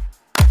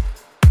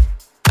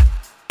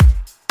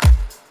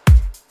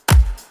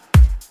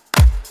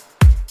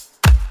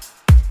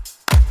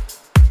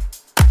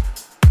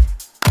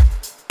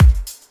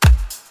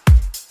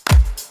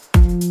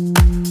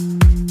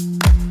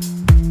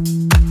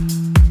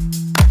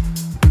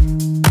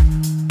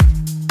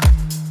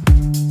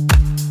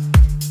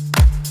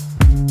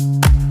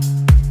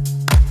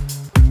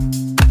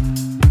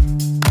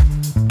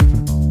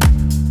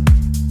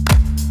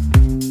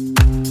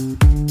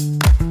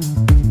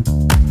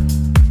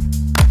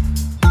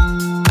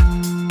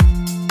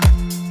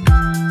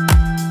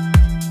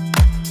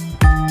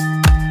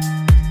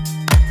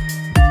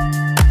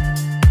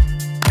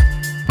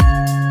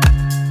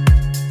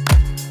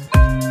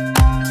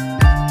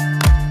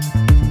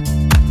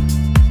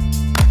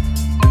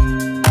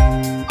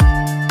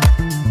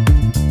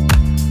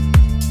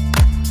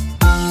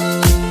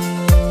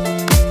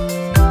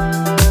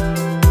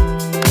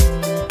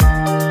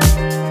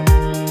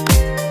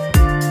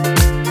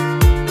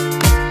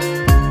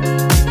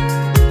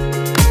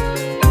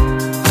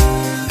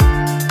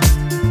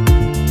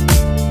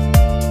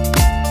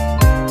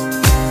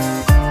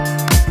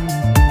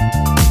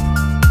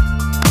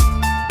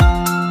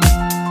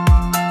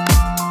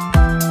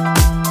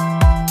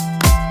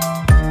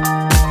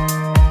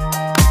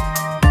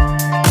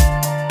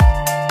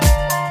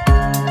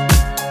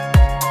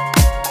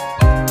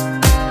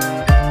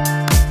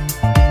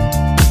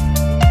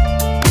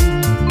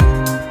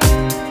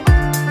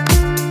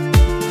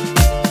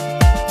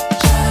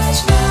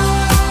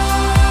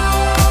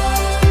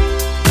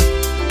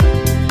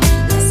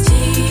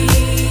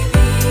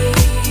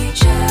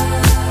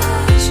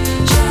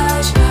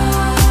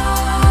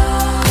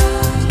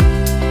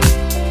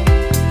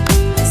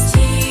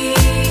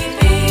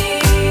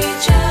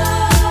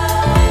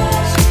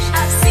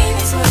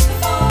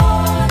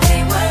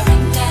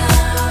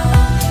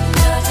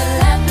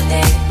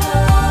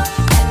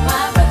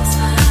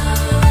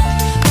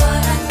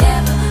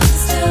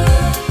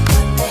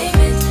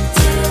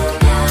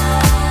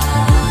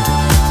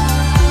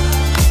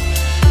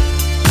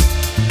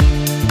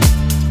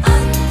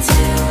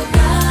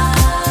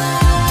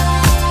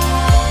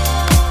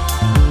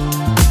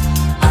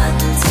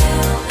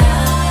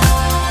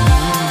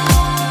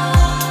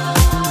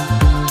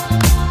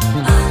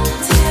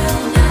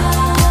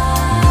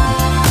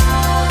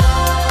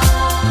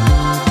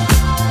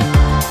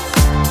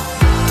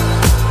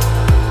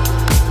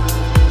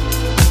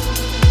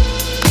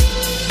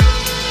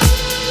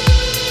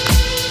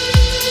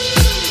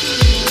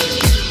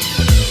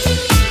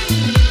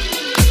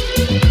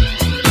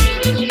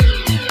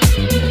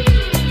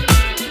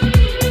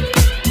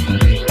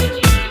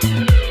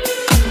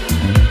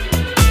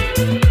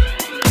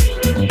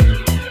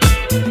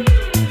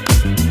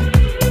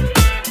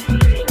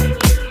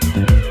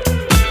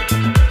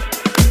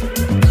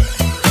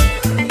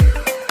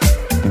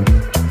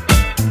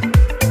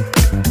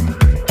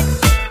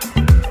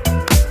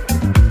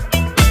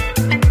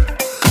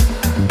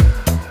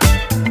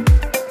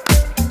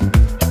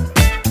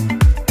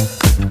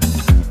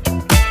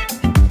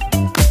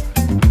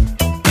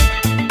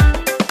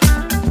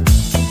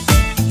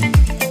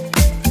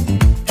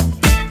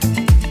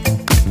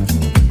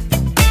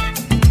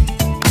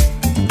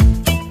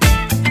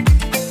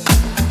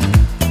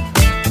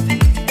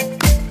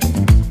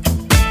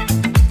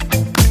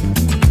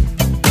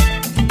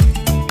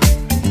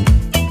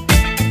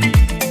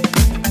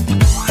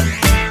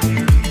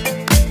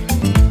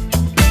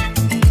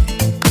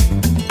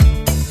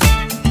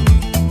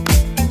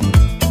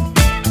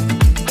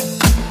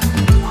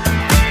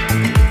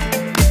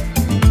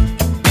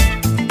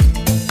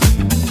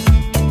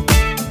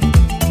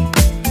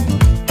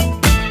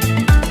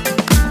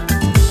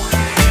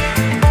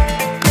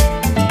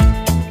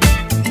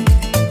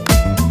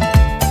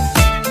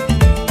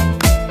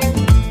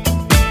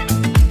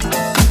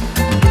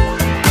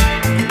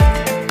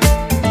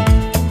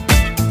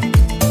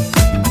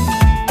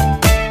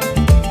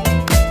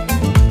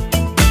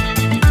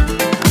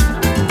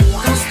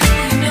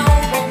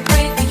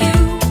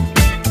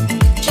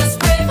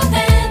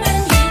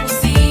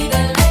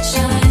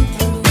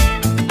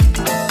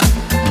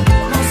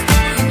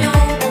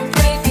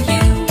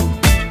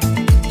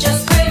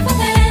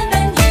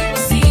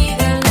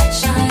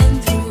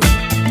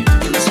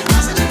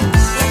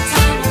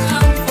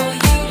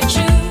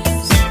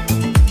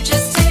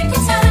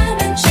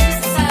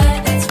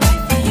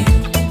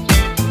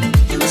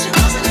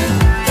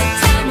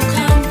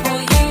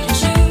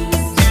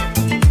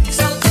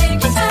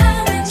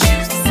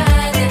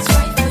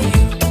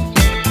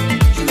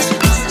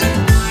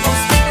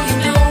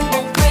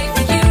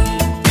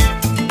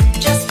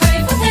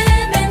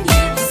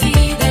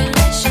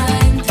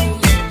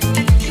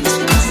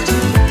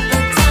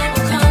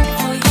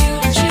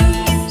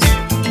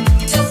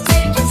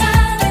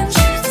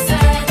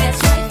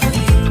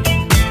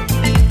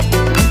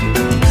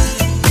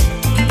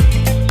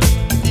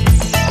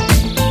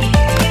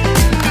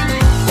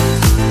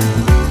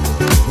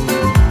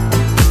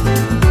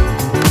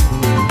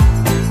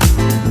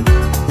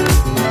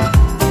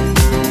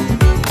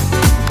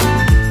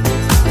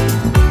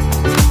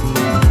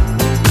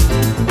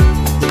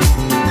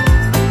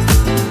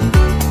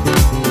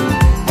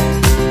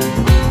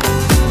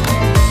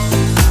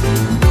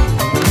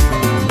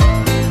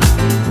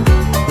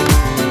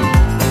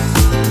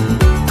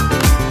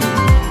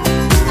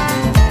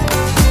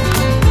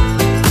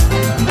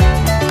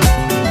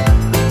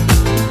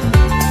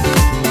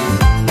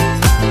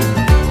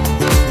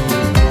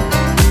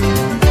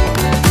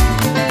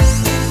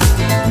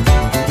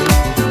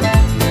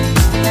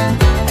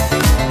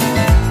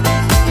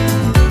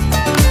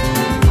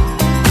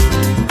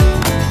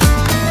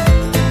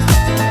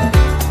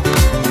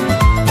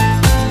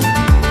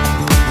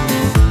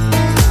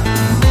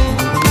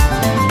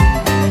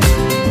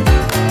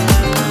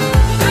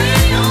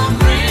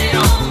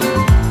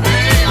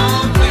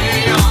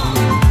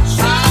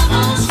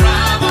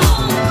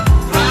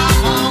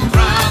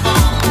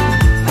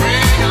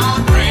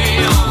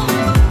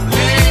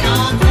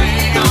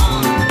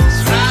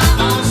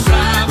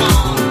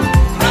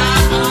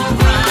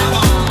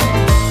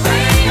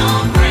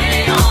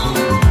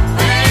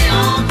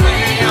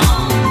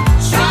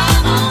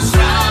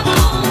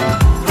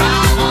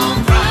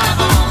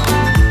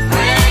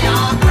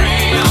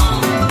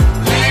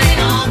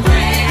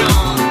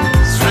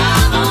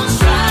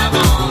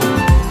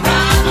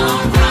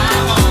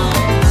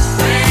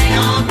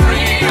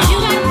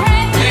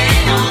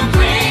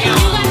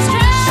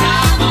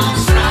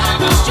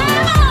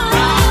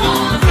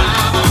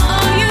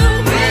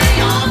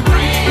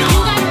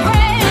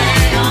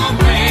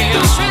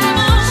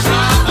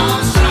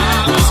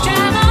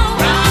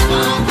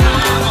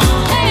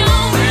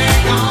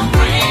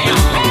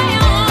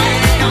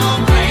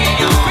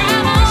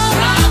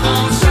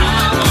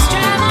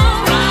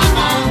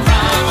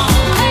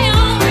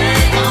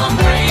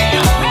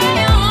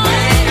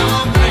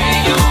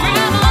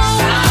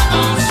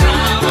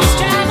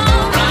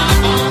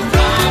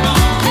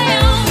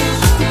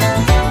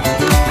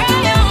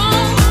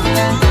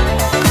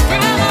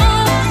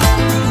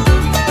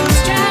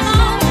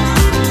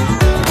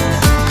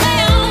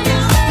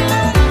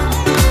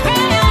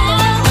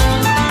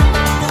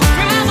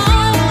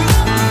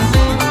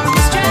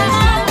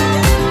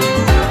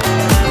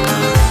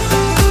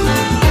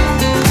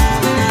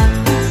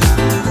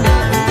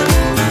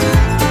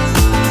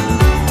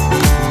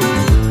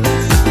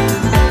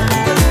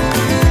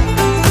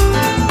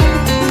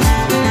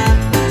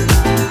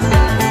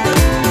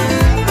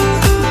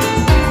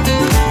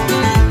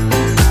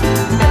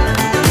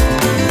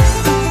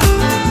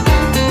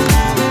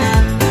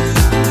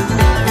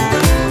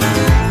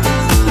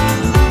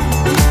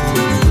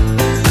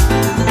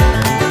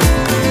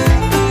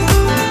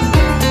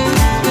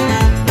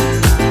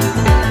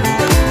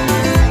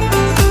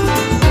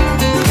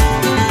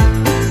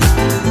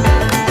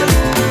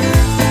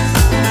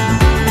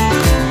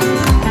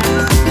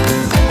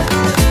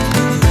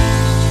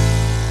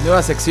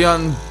 nueva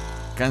sección.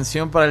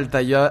 Canción para el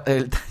tallón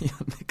de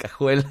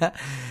cajuela.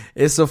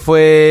 Eso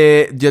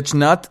fue Judge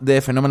Not de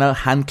Phenomenal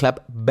Handclap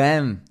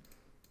Band.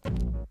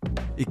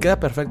 Y queda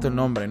perfecto el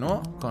nombre,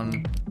 ¿no?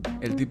 Con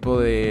el tipo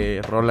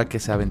de rola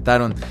que se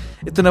aventaron.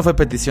 Esto no fue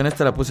petición,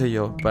 esta la puse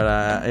yo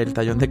para el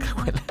tallón de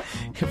cajuela.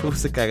 Y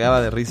se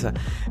cagaba de risa.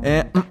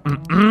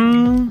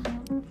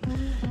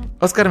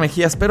 Oscar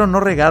Mejía, espero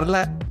no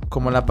regarla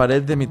como la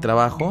pared de mi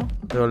trabajo,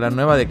 pero la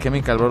nueva de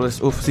Chemical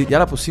Brothers, sí, ya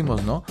la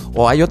pusimos, ¿no?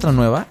 ¿O hay otra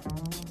nueva?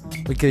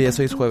 Hoy qué día es,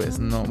 hoy es jueves.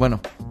 No,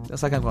 bueno, la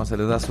sacan cuando se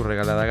les da su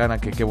regalada gana,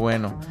 que qué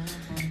bueno.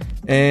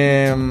 A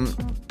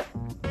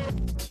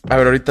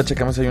ver, ahorita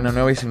checamos si hay una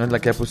nueva y si no es la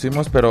que ya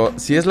pusimos, pero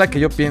si es la que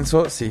yo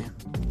pienso, sí.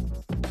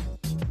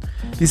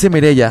 Dice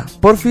Mireya,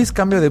 porfis,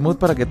 cambio de mood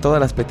para que todas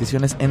las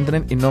peticiones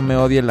entren y no me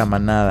odie la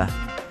manada.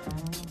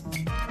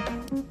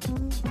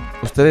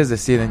 Ustedes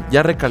deciden.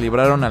 Ya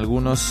recalibraron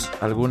algunas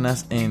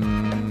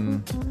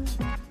en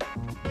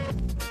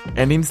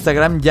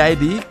Instagram.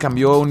 Yaidi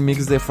cambió un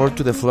mix de Four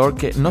to the Floor,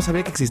 que no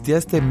sabía que existía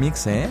este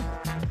mix, de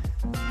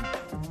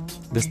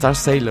Star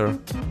Sailor.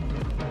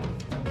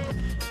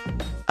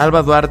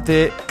 Alba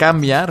Duarte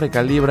cambia,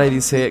 recalibra y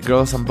dice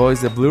Girls and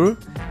Boys de Blur.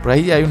 Por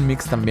ahí hay un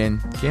mix también.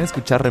 ¿Quieren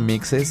escuchar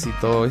remixes y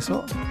todo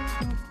eso?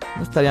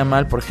 No estaría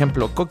mal. Por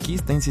ejemplo, Coqui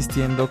está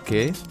insistiendo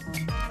que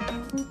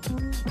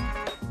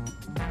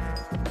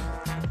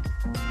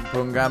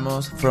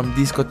pongamos From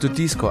Disco to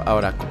Disco.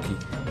 Ahora, Coqui,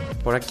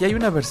 por aquí hay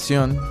una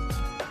versión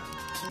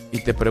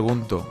y te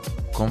pregunto,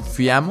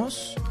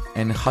 ¿confiamos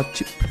en Hot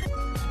Chip?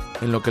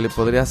 En lo que le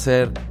podría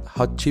hacer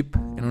Hot Chip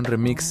en un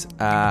remix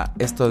a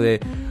esto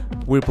de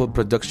Whirlpool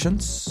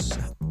Productions.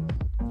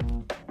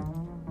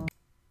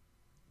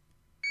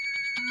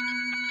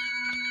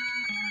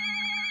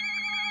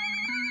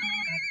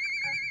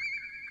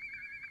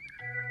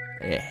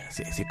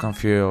 Sí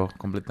confío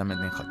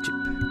completamente en Hot Chip.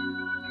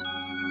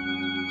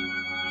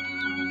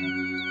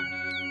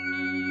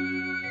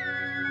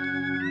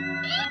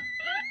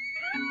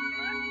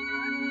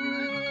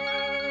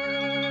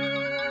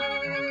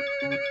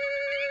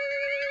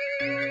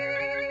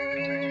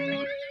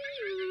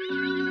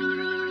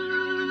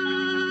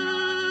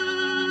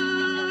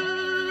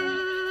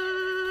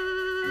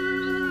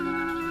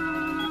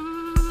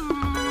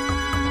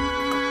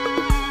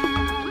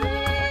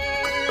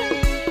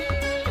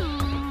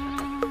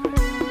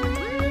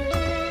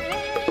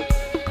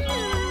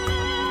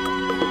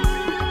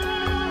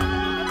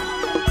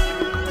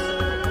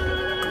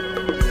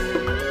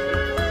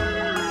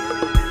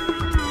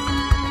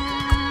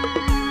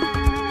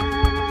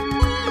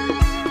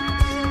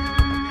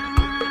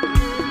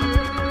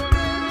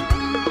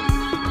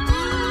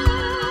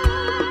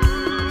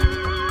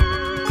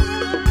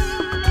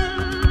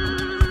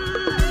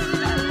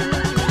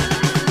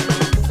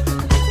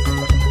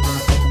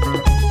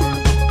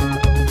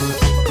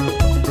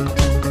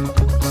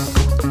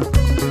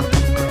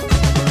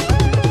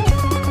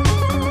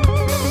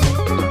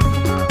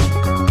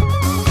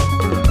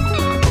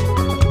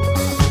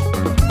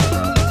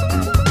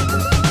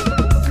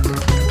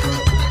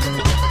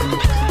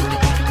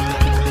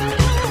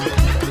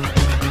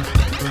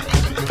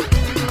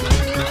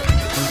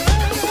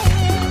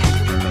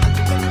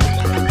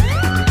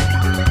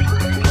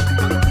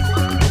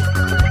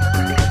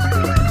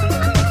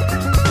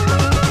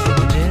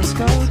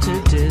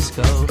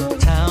 Disco,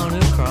 town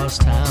across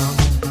town.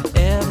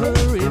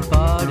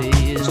 Everybody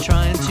is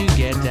trying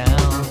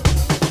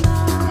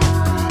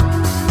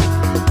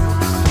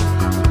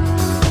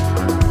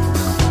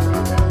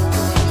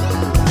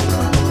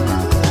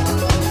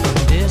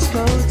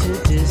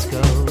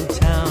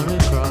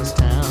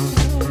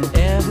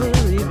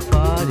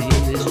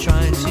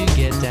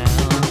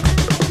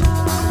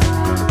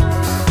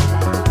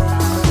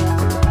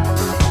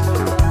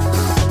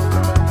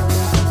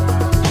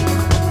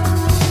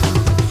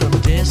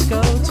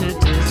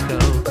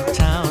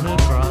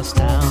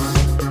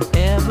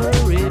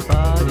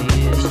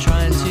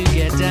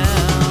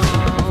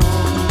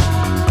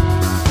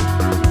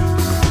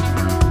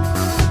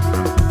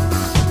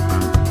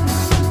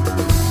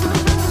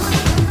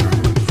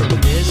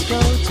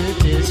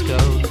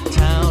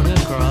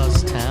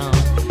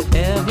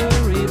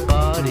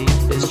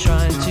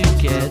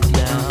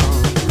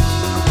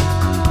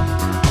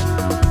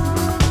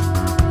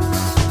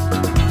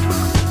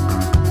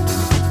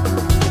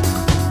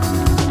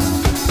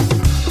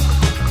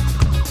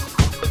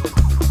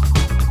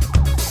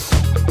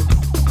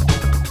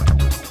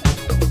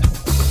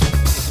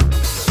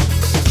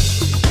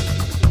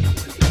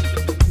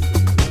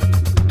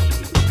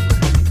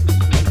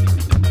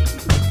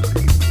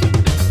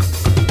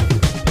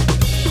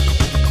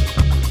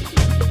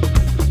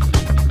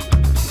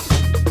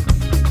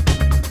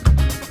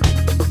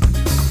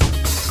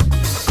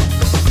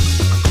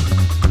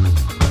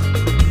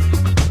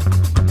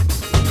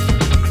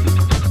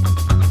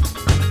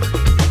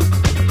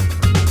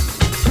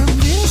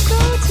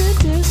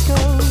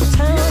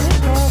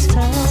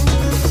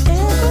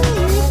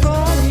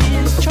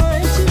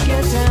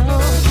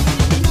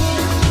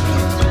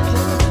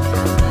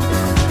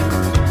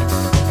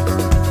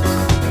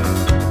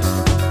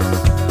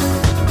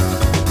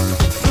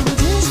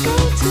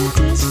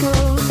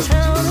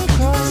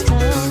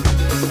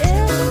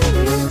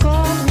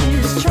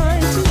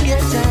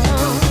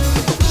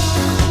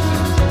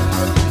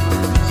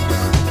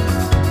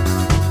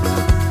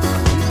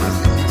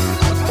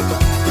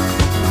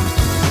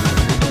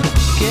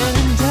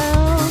Getting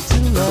down to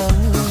love.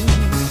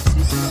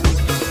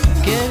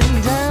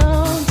 Getting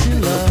down to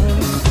love.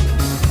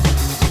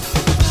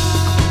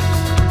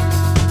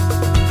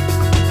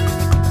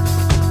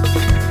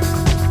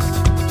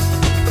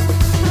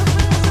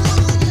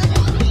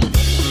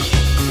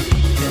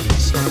 Heavy,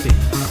 sloppy.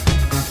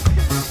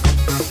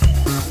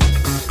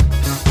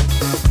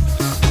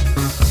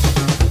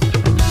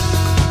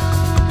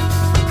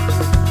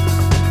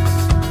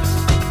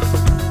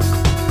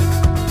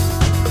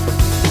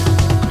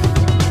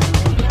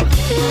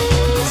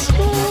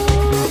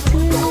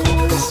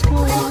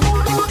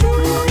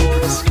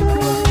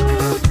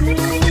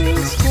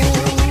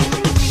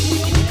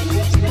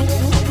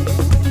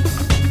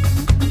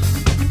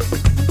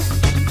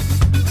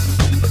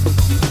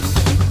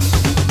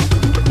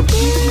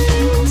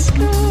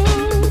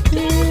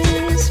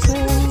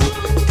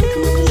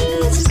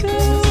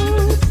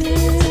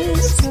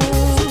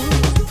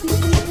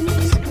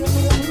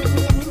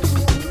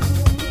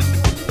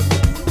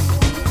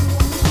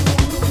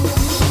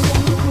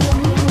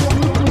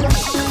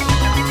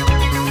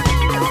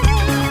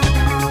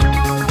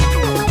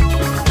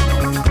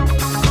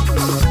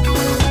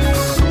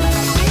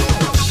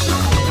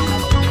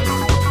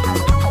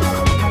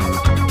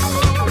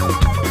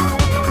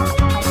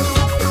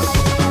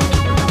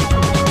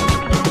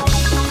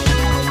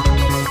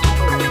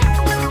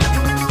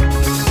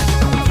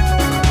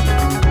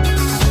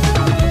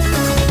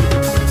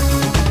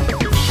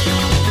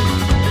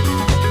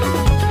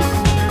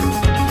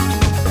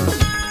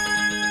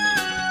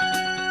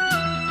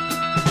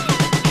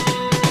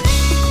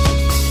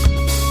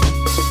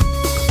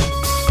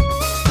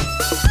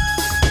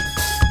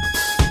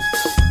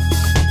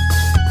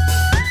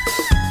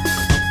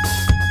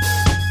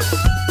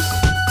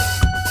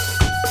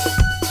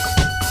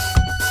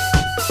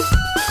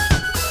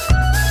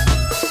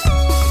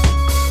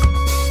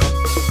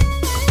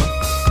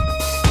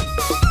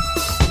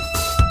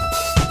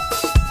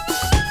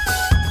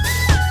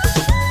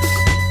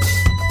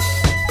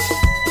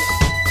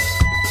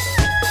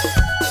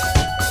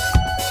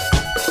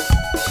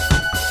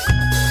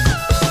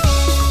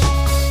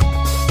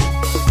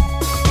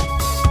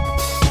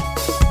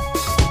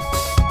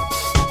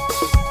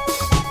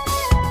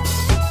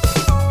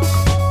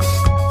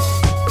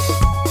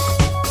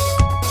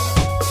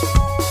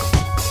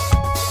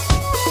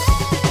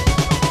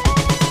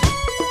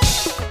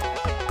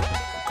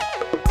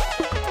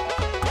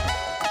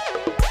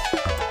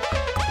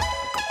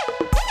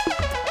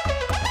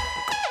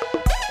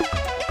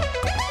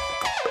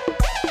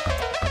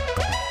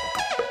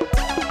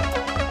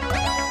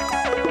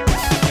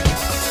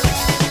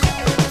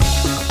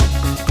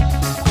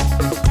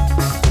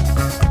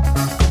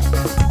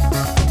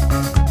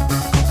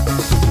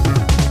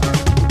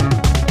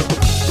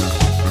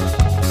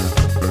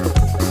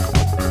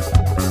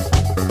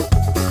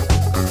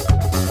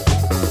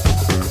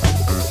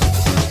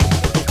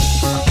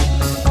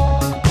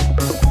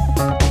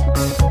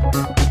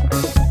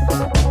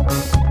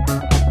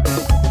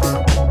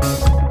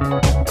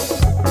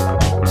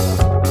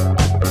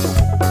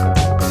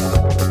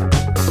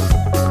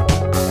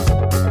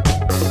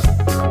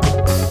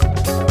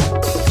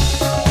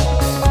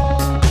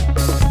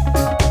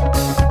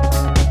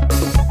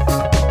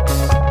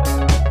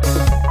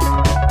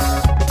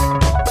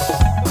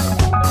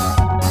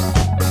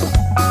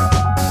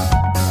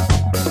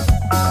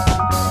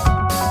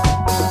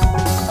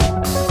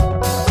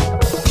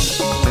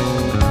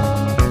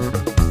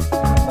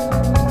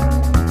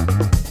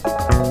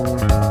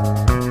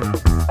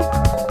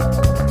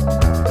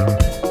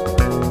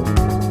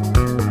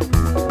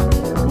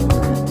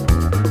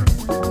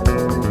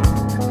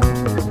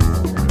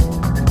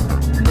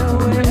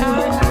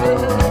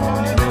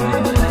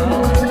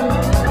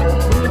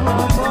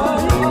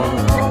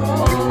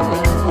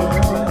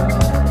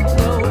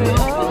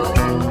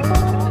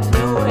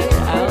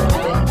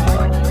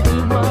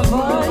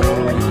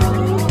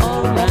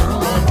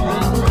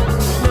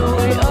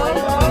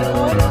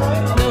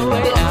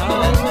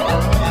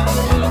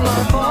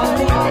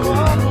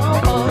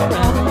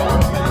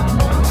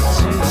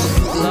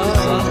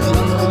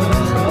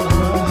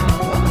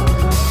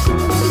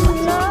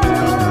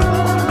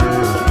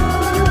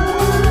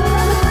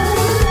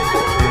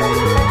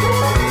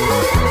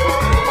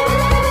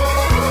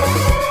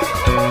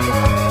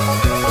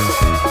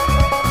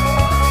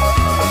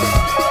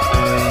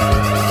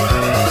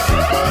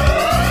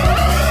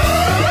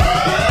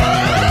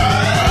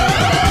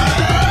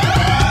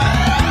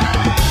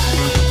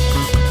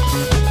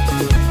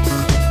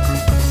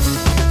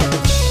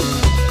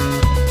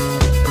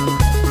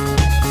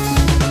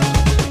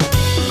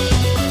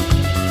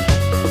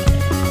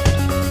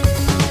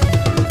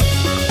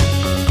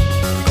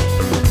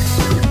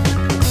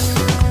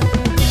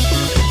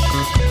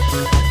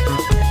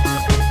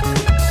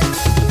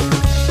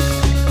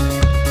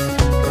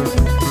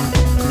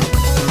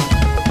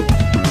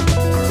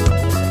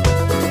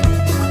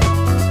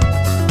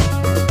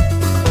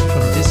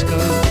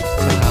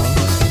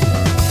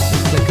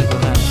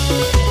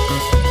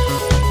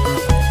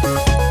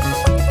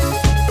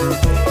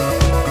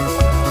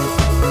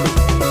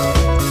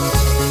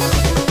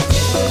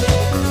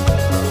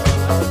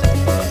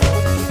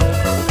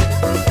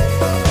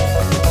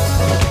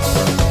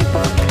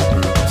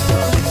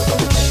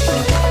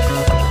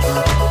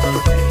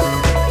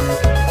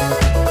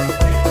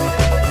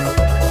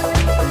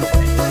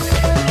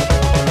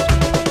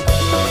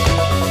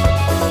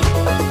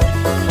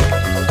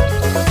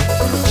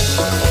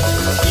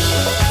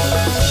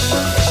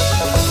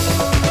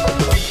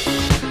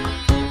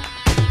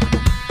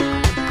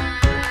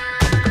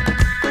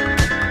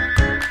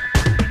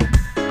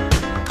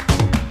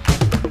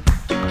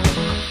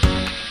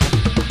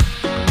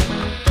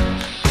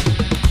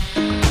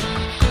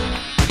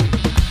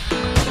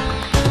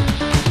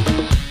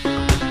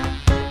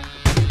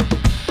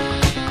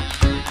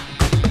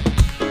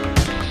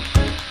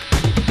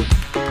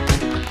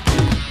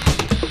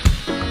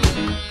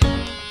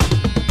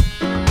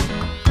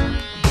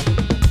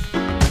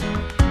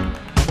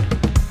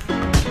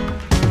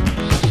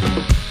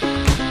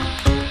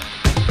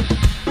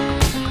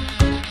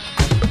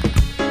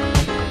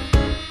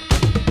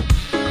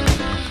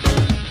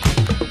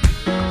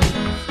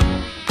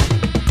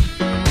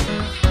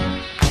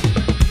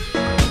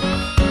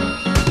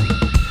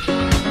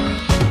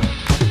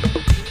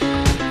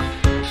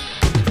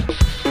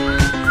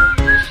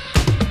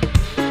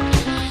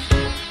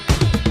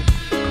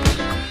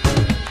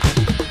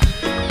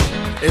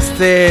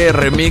 Este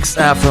remix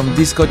From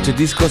Disco to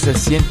Disco se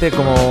siente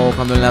como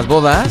cuando en las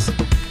bodas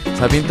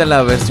se avienta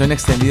la versión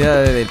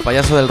extendida del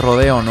payaso del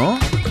rodeo, ¿no?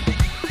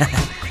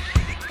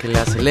 Que le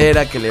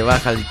acelera, que le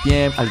baja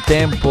al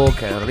tempo,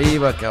 que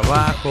arriba, que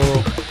abajo.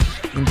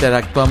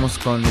 Interactuamos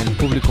con el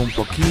público un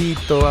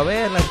poquito. A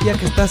ver, la tía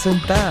que está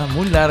sentada,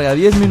 muy larga,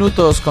 10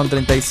 minutos con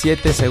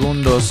 37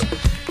 segundos.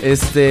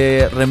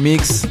 Este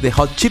remix de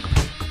Hot Chip.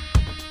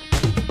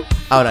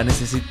 Ahora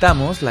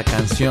necesitamos la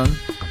canción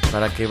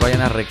para que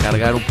vayan a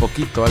recargar un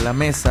poquito a la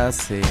mesa,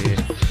 se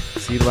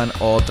sirvan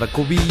otra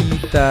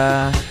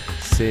cubita,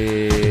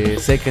 se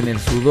sequen el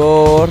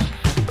sudor.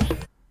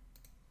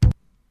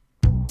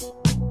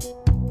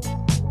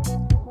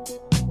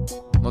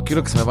 No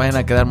quiero que se me vayan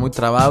a quedar muy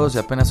trabados y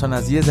apenas son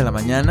las 10 de la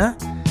mañana.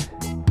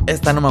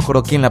 Esta no me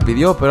acuerdo quién la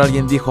pidió, pero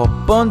alguien dijo: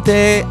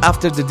 ponte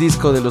After the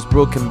Disco de los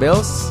Broken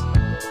Bells.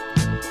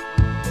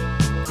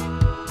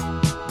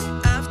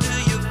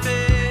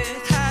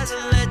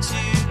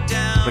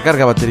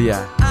 Recarga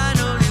batería.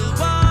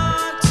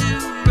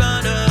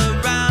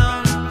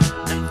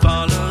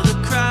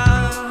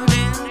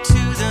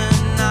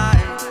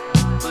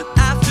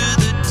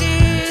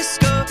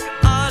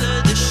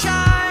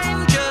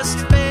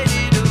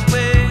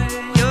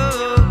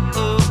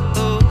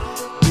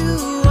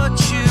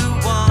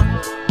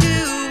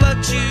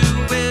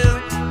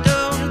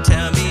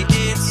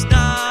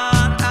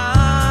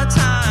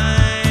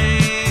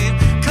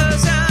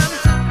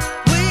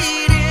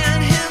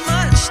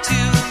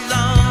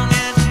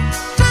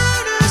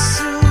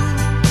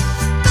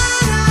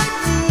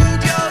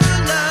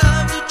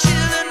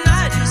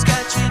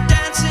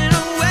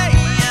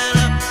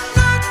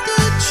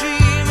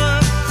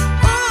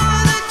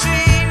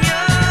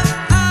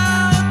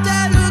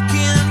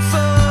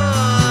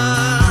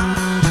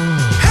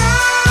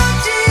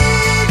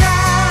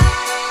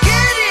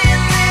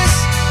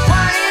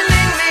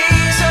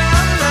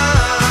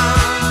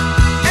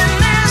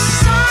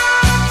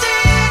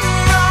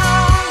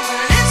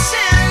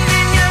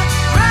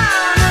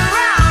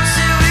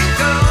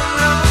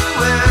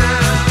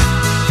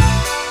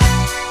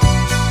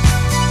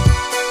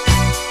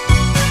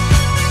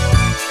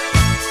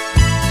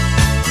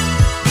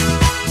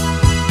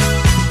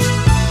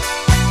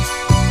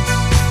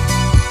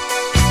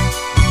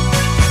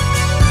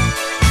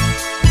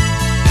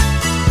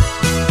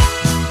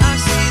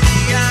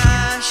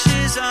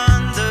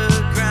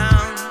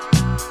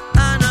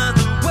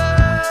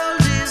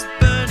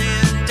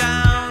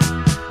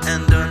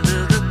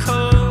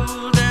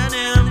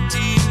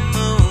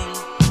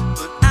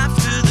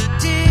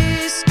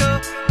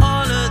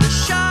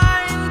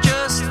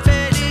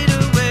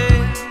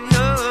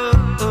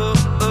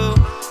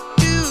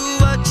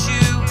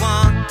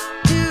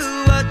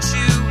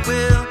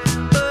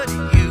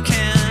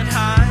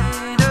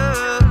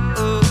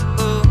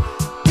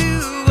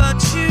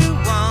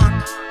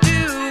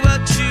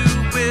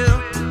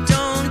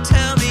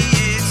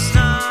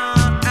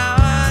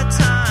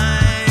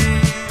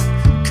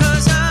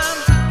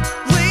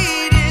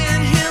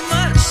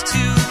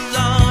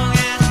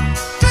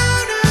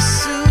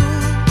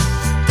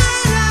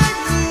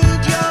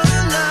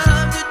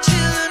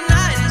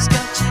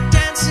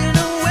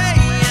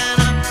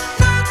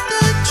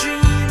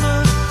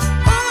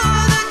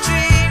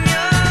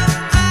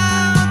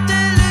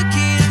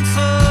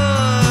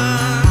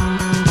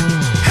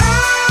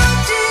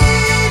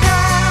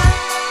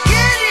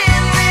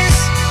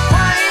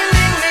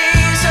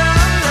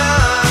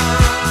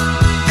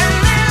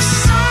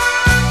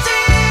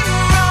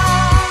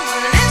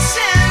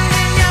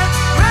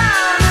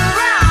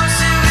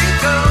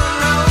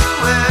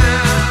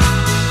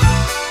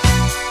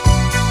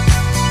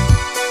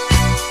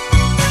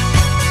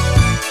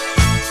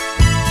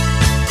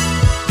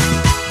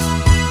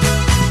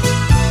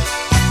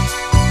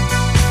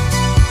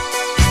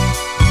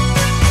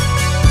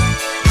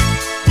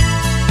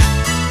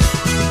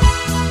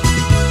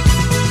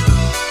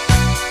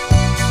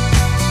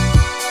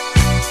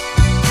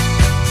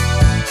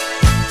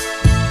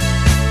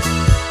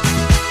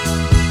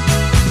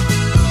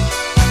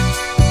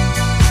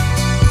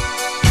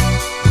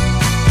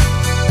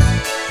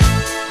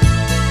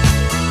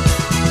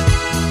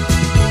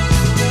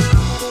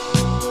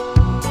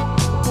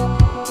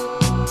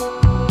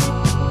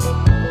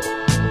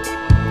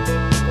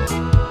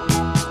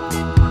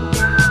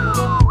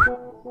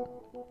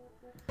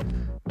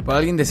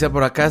 Alguien decía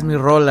por acá, es mi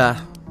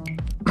rola.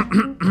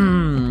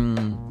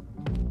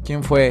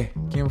 ¿Quién fue?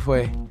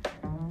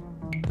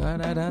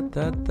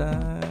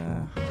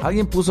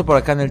 Alguien puso por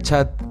acá en el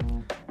chat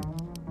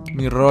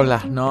mi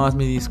rola. No, es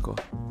mi disco.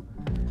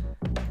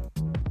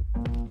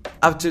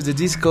 After the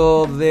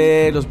Disco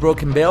de los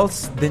Broken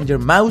Bells, Danger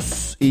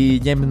Mouse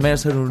y James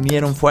Mercer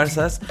unieron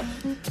fuerzas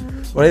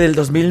por ahí del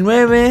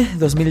 2009,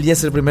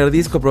 2010 el primer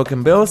disco,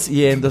 Broken Bells,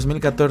 y en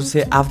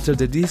 2014 After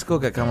the Disco,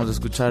 que acabamos de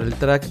escuchar el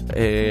track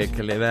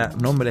que le da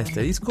nombre a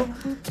este disco.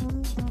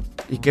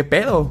 ¿Y qué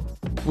pedo?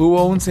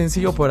 Hubo un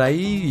sencillo por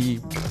ahí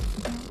y...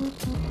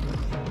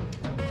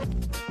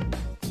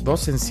 dos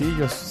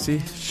sencillos, sí,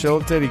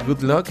 Shelter y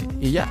Good Luck,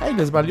 y ya,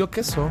 les valió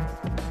queso.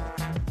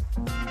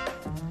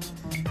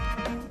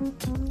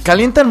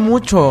 Calientan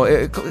mucho.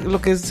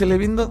 Lo que se le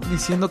viene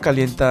diciendo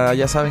calienta,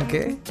 ¿ya saben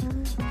qué?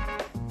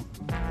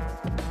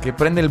 Que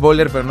prende el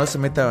boiler pero no se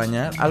mete a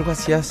bañar. Algo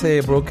así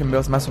hace Broken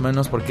Bells más o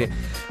menos, porque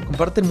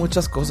comparten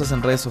muchas cosas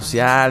en redes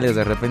sociales.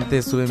 De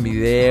repente suben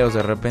videos,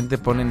 de repente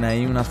ponen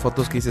ahí unas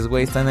fotos que dices,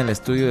 güey, está en el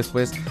estudio.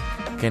 Después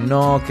que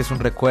no, que es un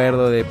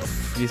recuerdo de...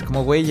 y es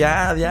como, güey,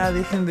 ya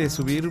dejen de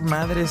subir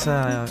madres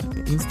a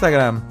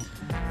Instagram.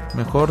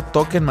 Mejor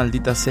toquen,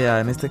 maldita sea.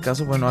 En este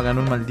caso, bueno, hagan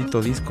un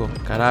maldito disco,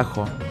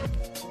 carajo.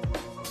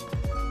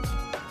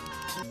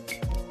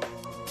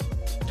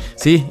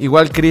 Sí,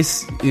 igual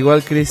Chris.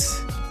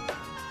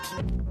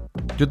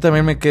 Yo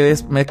también me he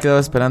quedado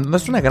esperando. No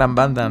es una gran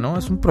banda, ¿no?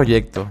 Es un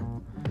proyecto.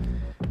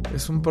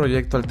 Es un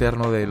proyecto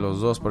alterno de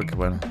los dos. Porque,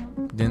 bueno,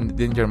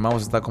 Danger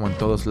Mouse está como en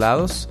todos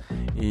lados.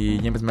 Y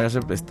James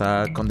Mercer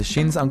está con The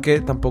Shins.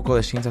 Aunque tampoco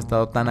The Shins ha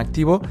estado tan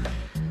activo.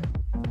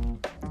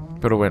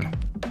 Pero bueno,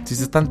 si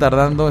se están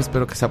tardando,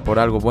 espero que sea por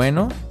algo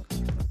bueno.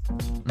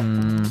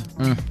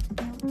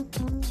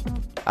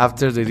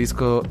 After the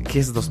Disco, ¿qué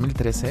es?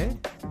 ¿2013?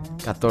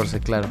 14,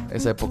 claro.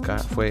 Esa época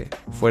fue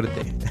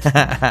fuerte.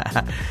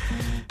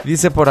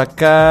 Dice por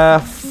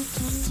acá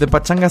de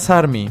Pachangas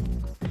Army: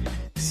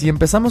 si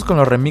empezamos con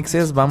los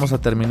remixes, vamos a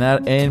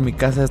terminar en Mi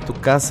Casa es Tu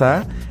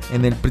Casa,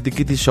 en el Pretty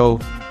Kitty Show.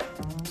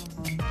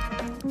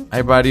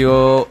 Hay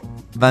varios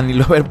Danny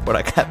Lover por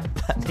acá.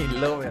 Danny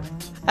Lover.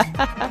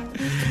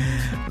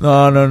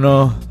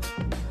 No.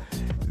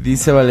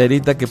 Dice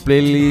Valerita que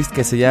playlist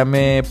que se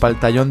llame Pal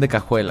Tallón de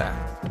Cajuela.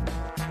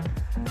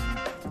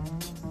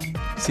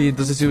 Sí,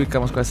 entonces sí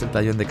ubicamos cuál es el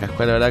tallón de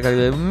Cajuela, ¿verdad?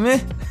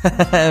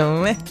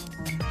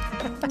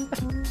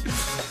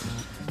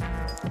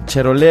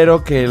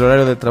 Cherolero, que el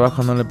horario de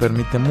trabajo no le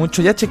permite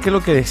mucho. Ya chequé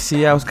lo que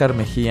decía Oscar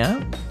Mejía.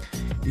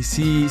 Y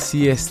sí,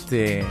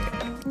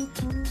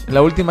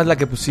 la última es la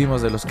que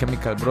pusimos de los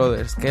Chemical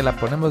Brothers. ¿Qué? ¿La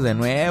ponemos de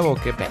nuevo?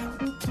 ¿Qué pedo?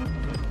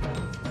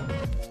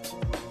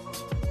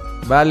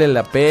 ¿Vale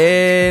la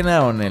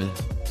pena, Onel?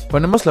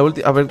 Ponemos la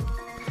última. A ver,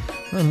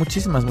 hay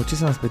muchísimas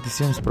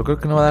peticiones, pero creo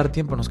que no va a dar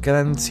tiempo. Nos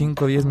quedan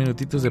 5 o 10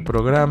 minutitos de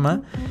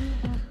programa.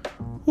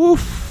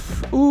 Uf.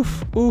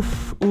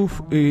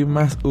 Y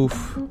más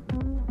uf.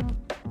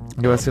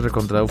 Yo voy a decir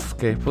recontra uf.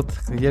 Que puta,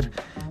 ayer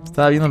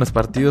estaba viendo los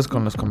partidos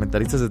con los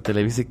comentaristas de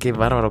Televisa y qué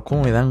bárbaro.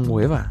 Cómo me dan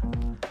hueva.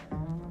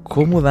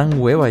 Cómo dan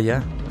hueva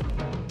ya.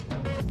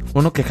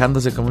 Uno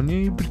quejándose como,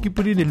 ¿por qué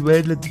ponen el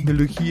bar la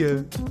tecnología?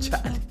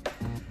 Chale.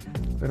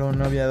 Pero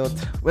no había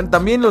otra. Bueno,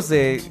 también los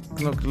de...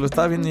 Lo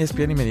estaba viendo en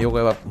ESPN y me dio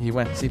hueva. Y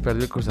bueno, sí,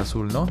 perdió el Cruz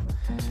Azul, ¿no?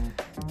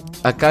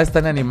 Acá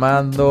están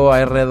animando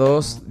a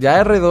R2.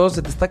 Ya R2,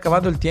 se te está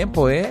acabando el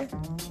tiempo, ¿eh?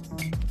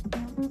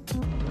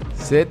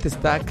 Se te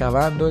está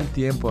acabando el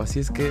tiempo. Así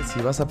es que si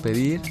vas a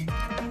pedir,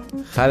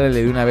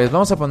 jálale de una vez.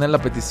 Vamos a poner la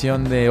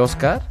petición de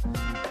Oscar,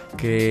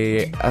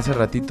 que hace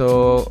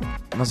ratito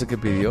no sé qué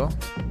pidió.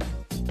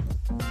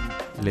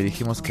 Le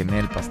dijimos que en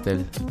el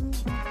pastel.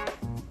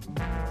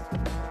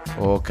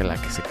 O que la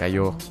que se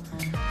cayó.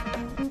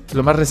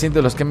 Lo más reciente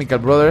de los Chemical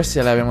Brothers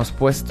ya la habíamos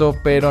puesto,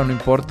 pero no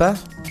importa.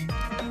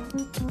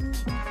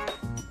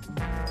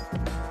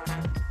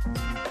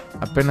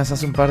 Apenas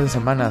hace un par de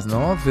semanas,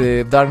 ¿no?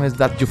 The Darkness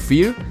That You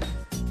Fear.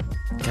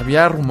 Que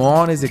había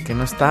rumores de que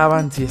no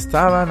estaban. Sí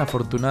estaban,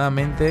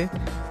 afortunadamente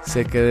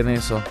se quedó en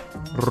eso.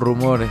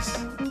 Rumores.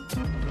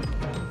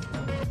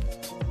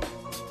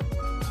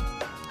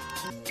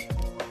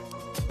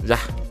 Ya,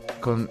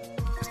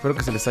 espero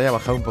que se les haya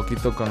bajado un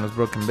poquito con los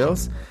Broken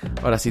Bells.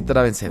 Ahora sí,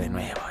 trábense de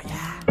nuevo,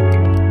 ya.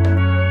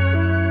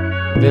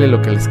 Dele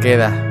lo que les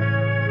queda.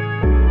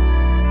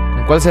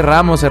 ¿Con cuál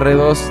cerramos,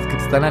 R2? Que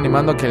te están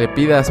animando a que le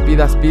pidas.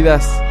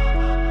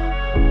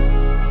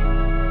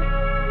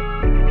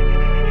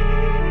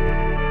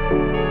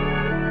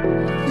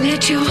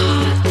 Let your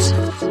heart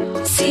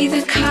see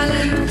the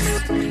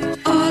colors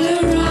all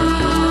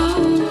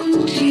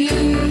around you.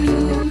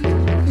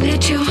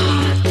 Let your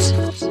heart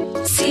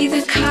see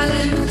the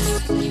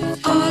colors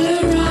all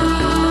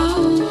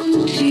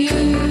around you.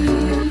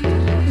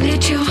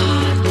 Let your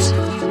heart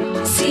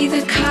see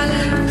the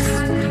colors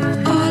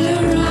all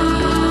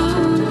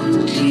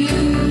around you.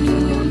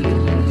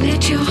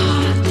 Let your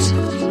heart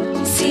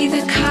see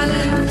the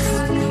colors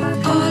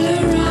all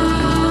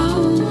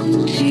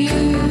around you.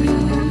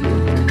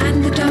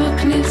 And the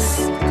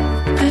darkness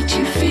that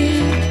you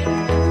fear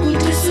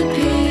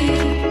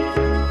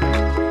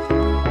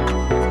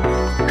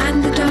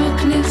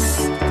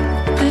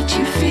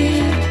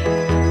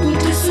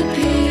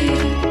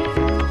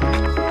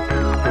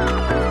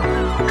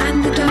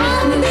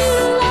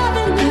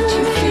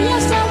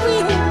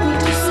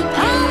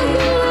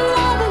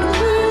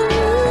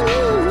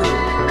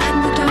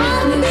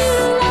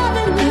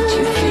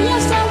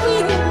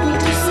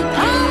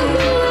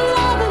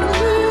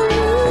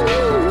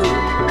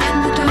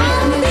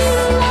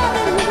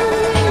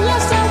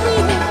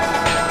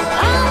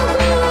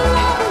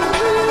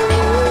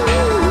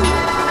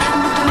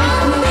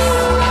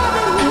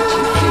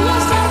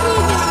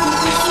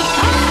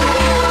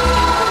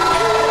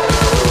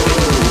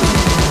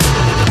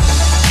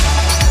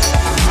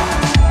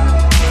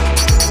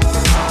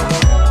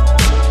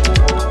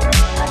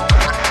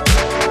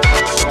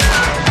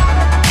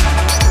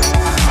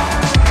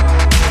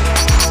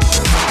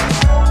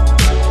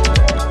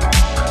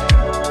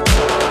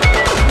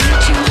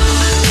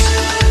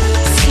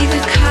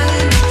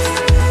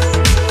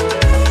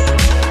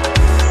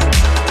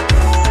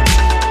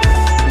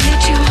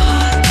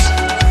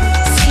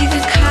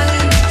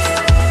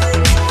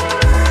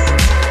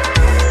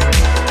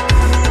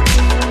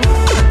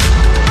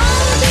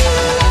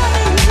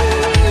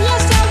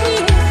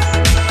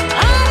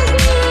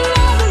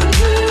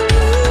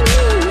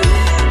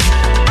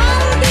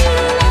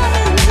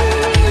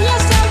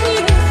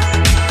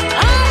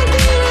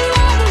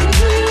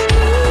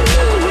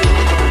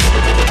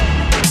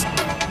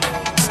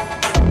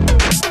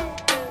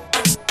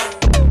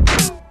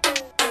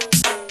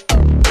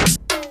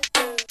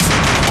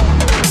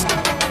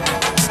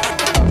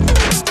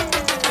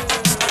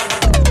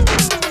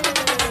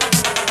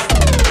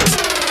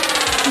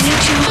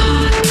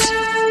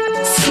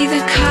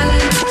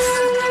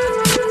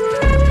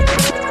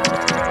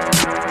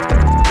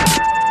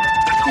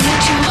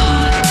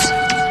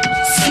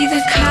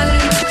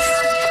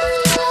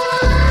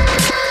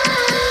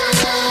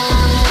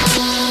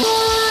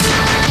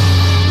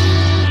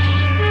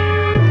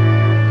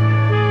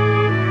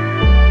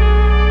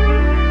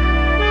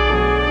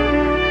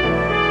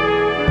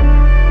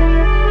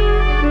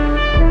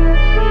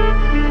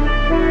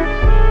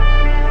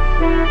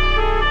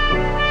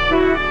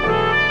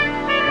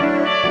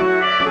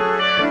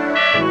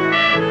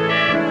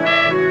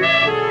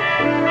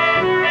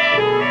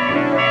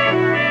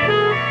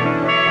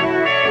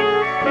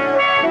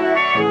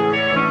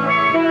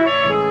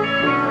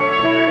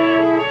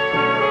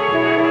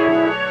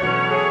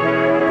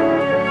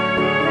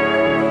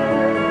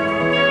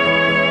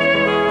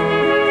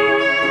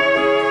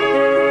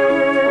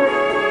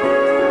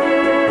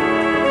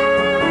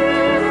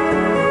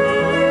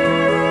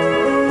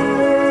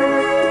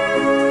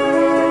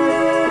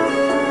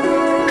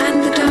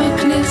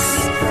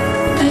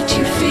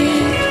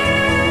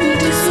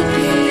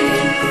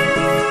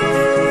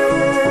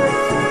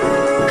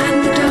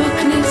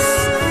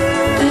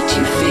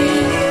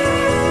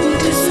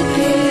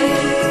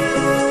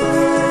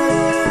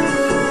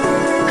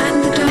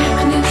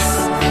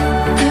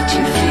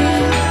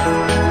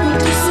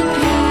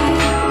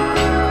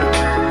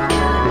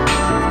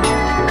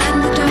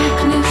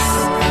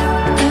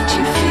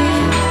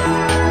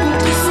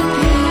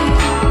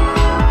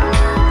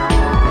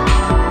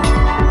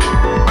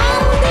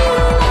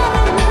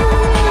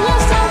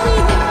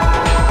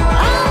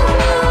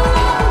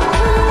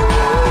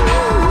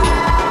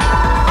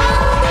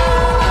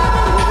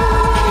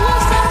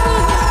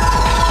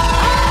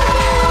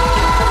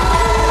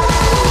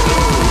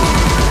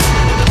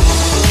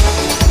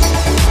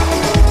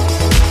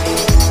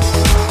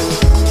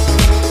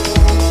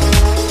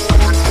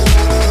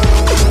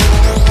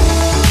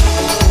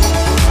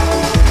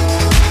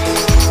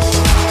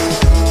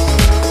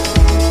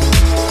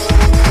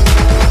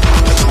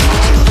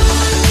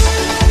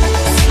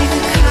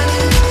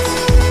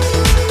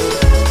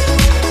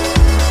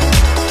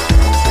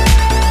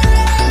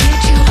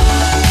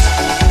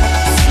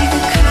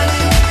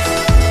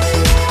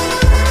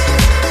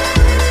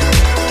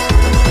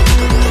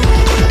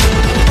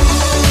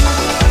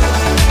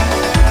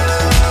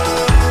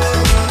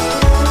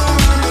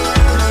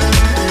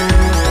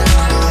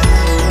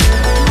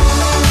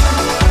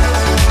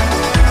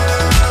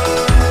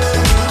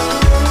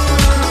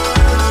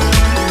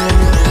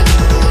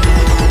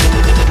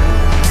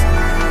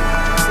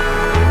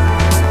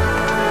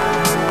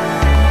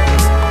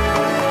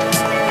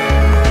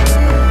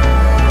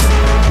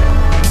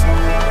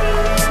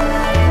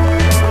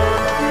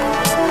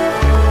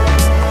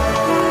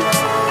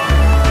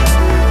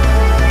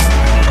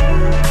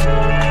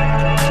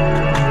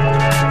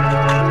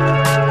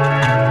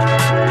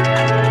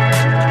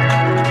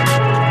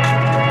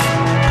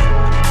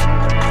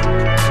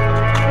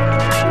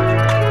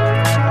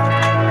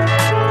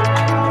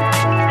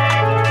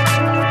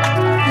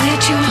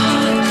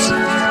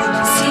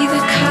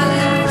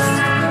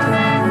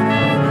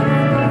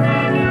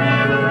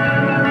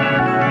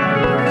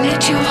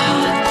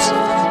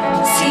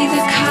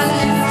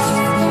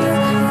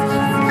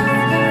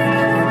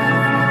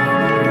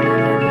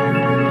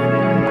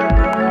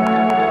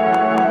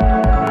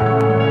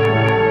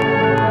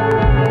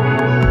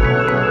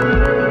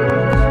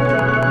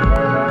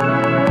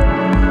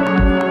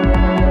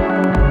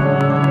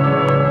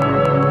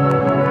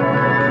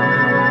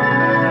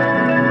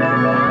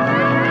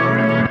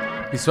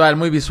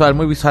muy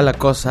visual la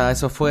cosa.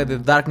 Eso fue The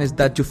Darkness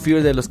That You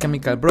Fear de los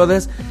Chemical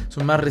Brothers,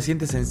 su más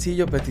reciente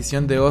sencillo,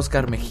 petición de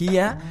Oscar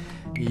Mejía.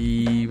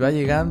 Y va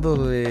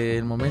llegando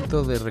el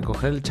momento de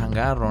recoger el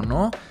changarro,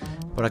 ¿no?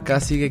 Por acá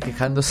sigue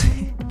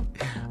quejándose,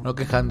 no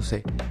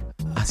quejándose,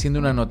 haciendo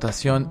una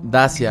anotación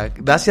Dacia.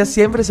 Dacia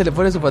siempre se le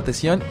pone su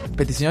petición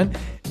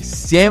y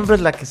siempre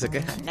es la que se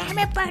queja. No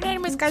me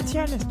ponen mis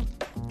canciones.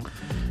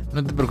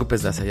 No te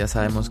preocupes, Dacia, ya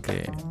sabemos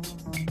que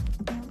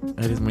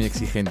eres muy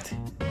exigente.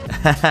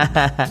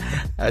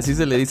 Así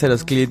se le dice a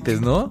los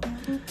clientes, ¿no?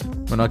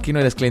 Bueno, aquí no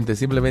eres cliente,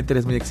 simplemente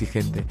eres muy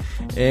exigente.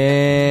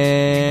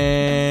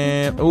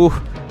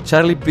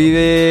 Charlie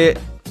pide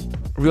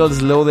Real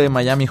Slow de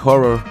Miami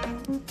Horror.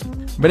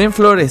 Bren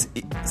Flores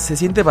se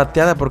siente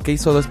bateada porque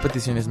hizo 2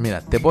 peticiones. Mira,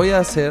 te voy a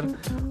hacer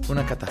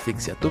una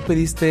catafixia. Tú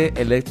pediste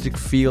Electric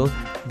Feel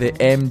de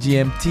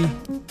MGMT.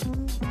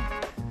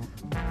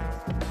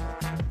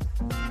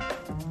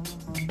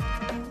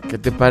 ¿Qué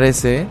te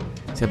parece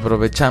si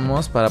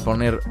aprovechamos para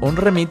poner un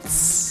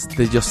remix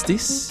de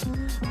Justice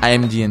a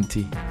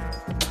MGMT?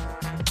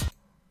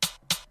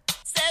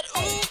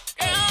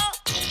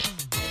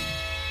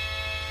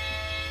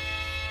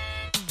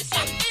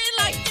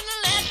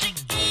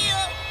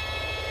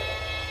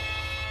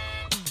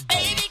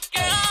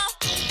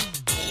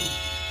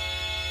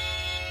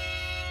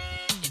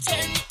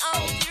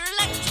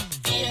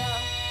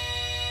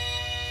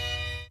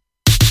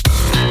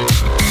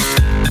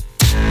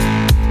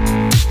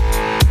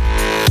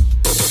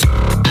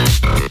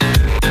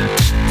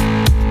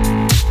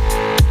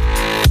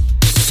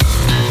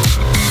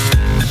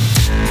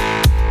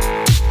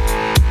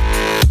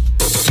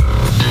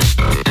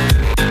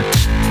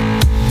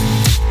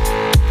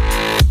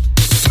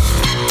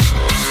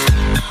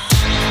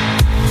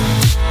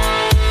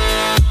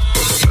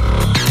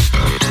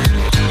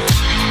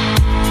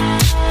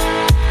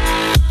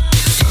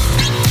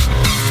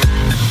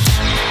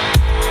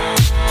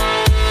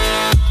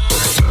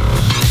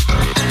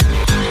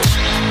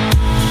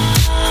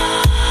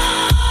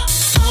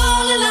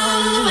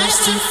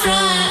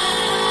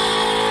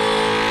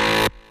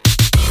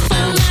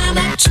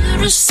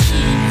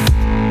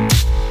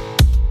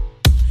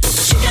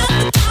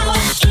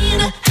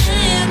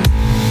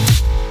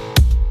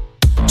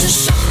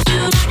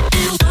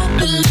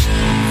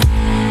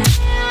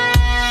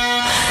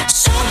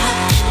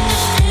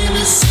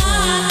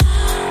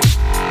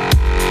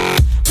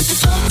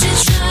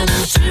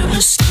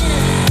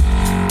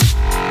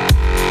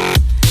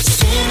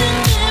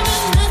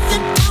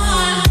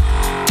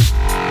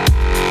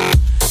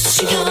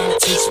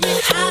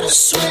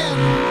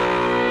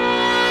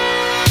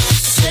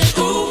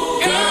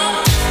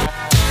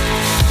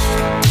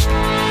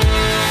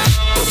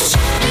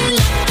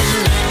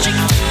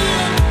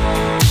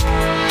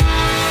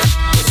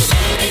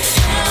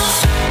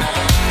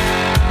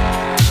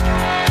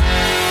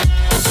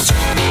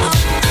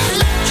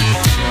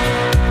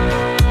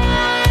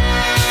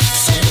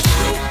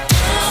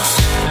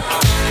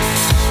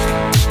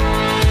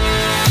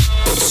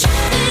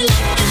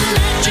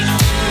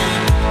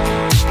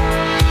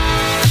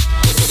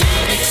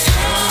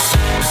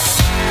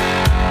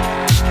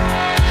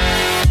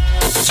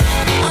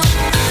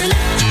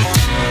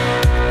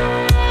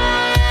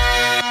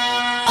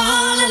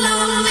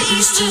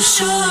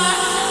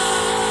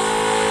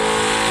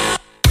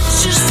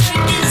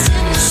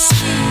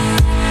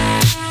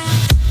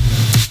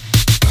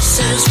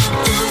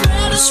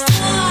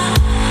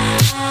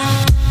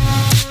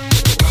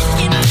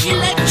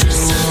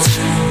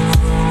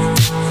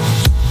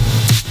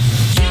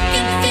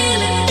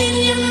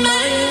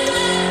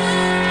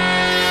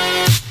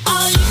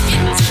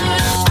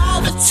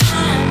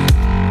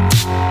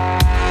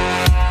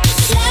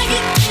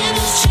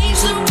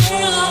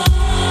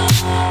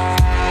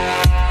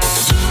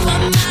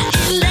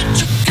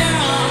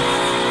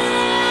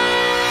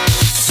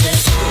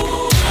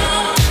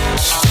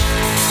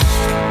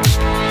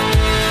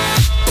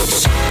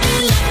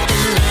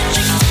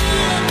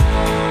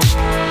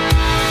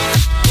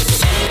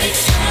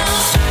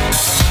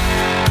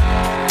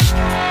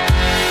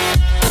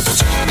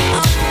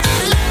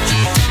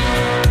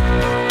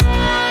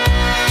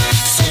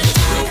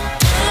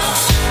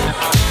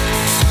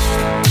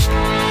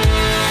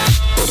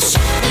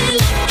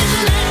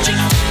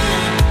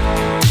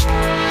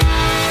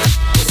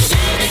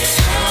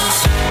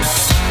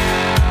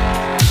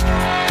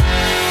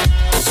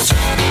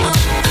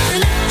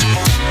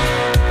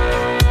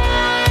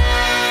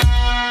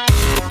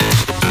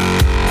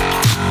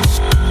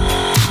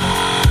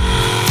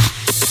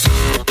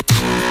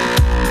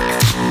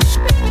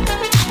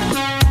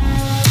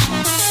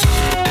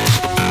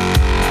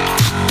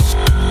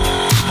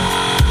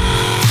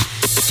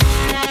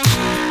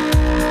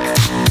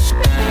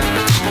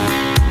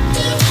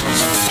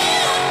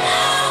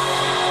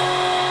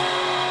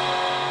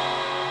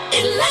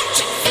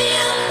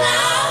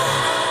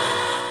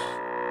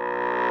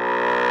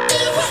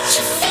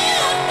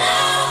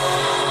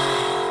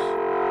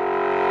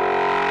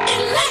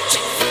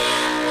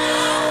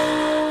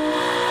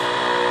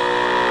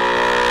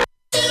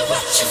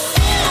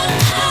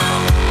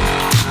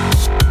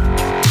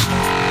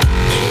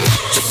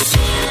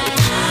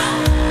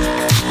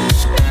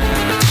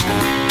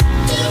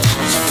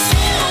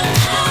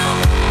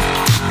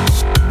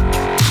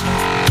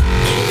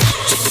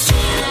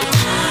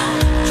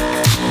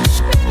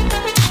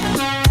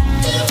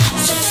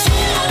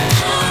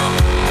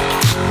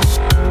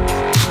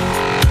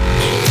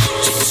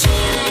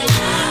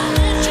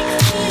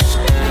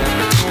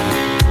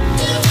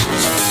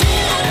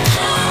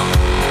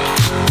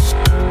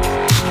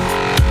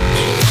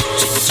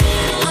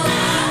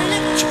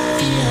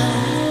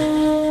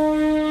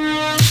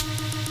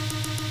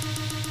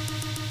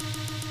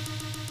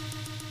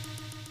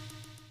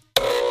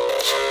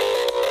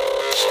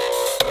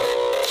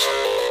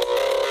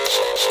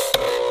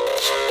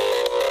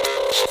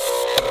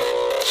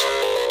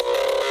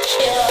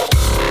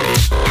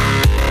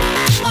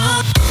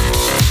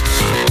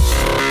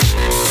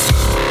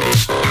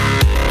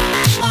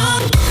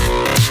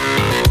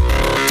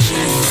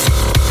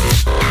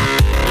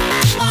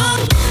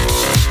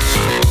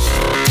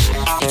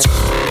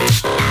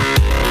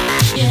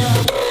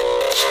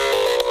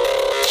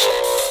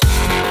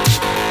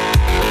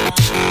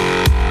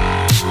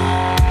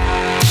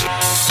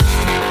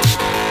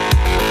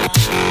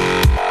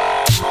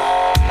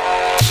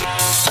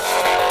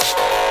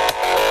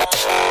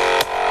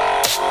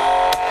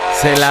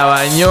 Se la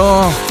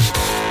bañó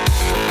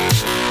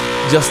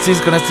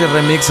Justice con este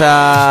remix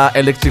a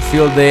Electric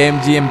Field de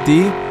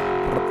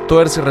MGMT.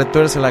 Tuerce y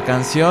retuerce la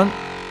canción.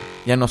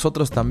 Y a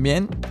nosotros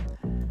también.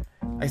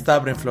 Ahí está,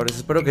 Bren Flores.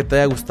 Espero que te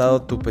haya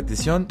gustado tu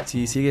petición.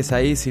 Si sigues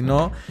ahí, si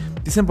no,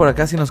 dicen por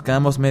acá si nos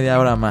quedamos media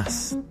hora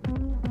más.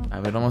 A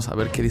ver, vamos a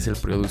ver qué dice el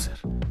producer.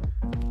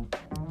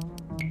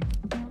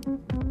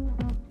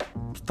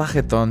 Está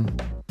jetón.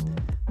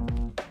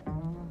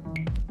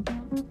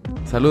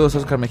 Saludos a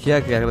Oscar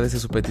Mejía, que agradece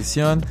su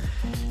petición.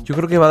 Yo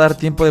creo que va a dar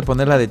tiempo de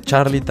poner la de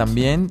Charlie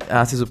también.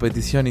 Hace su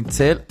petición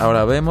Itzel.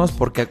 Ahora vemos,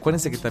 porque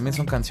acuérdense que también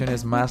son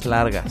canciones más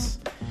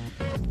largas.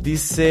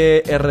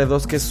 Dice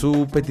R2 que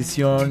su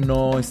petición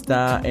no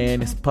está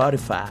en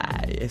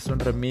Spotify. Es un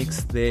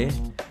remix de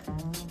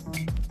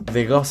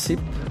Gossip.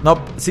 No,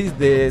 sí,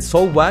 de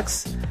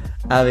Soulwax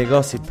a The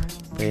Gossip.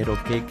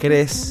 Pero ¿qué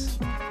crees?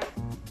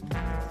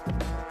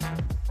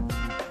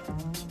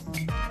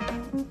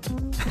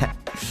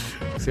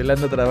 Se le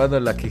anda trabando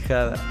la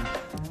quijada.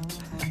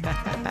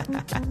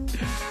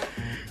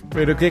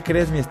 Pero ¿qué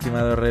crees, mi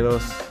estimado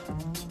R2?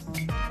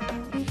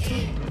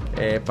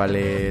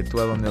 Épale, ¿tú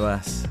a dónde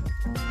vas?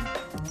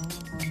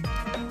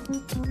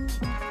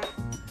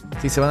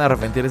 Sí, se van a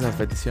arrepentir esas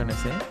peticiones,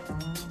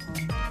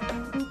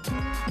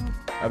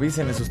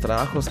 Avisen en sus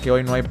trabajos que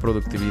hoy no hay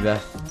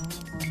productividad.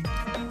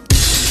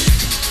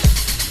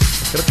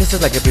 Creo que esta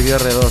es la que pidió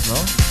R2, ¿no?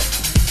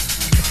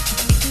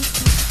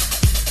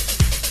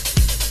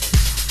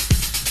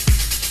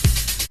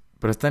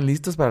 ¿Pero están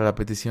listos para la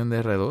petición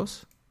de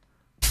R2?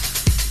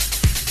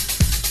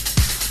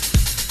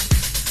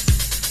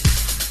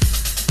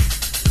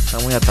 Está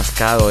muy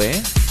atascado,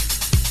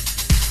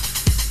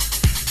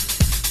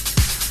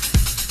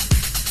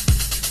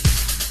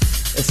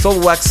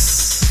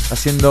 Soulwax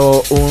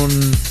haciendo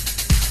un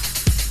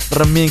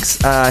remix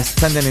a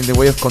Standing in the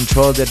Way of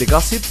Control de The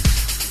Gossip.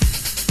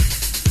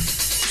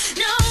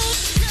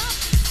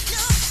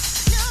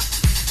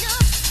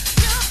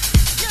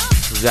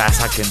 Pues ya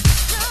saquen.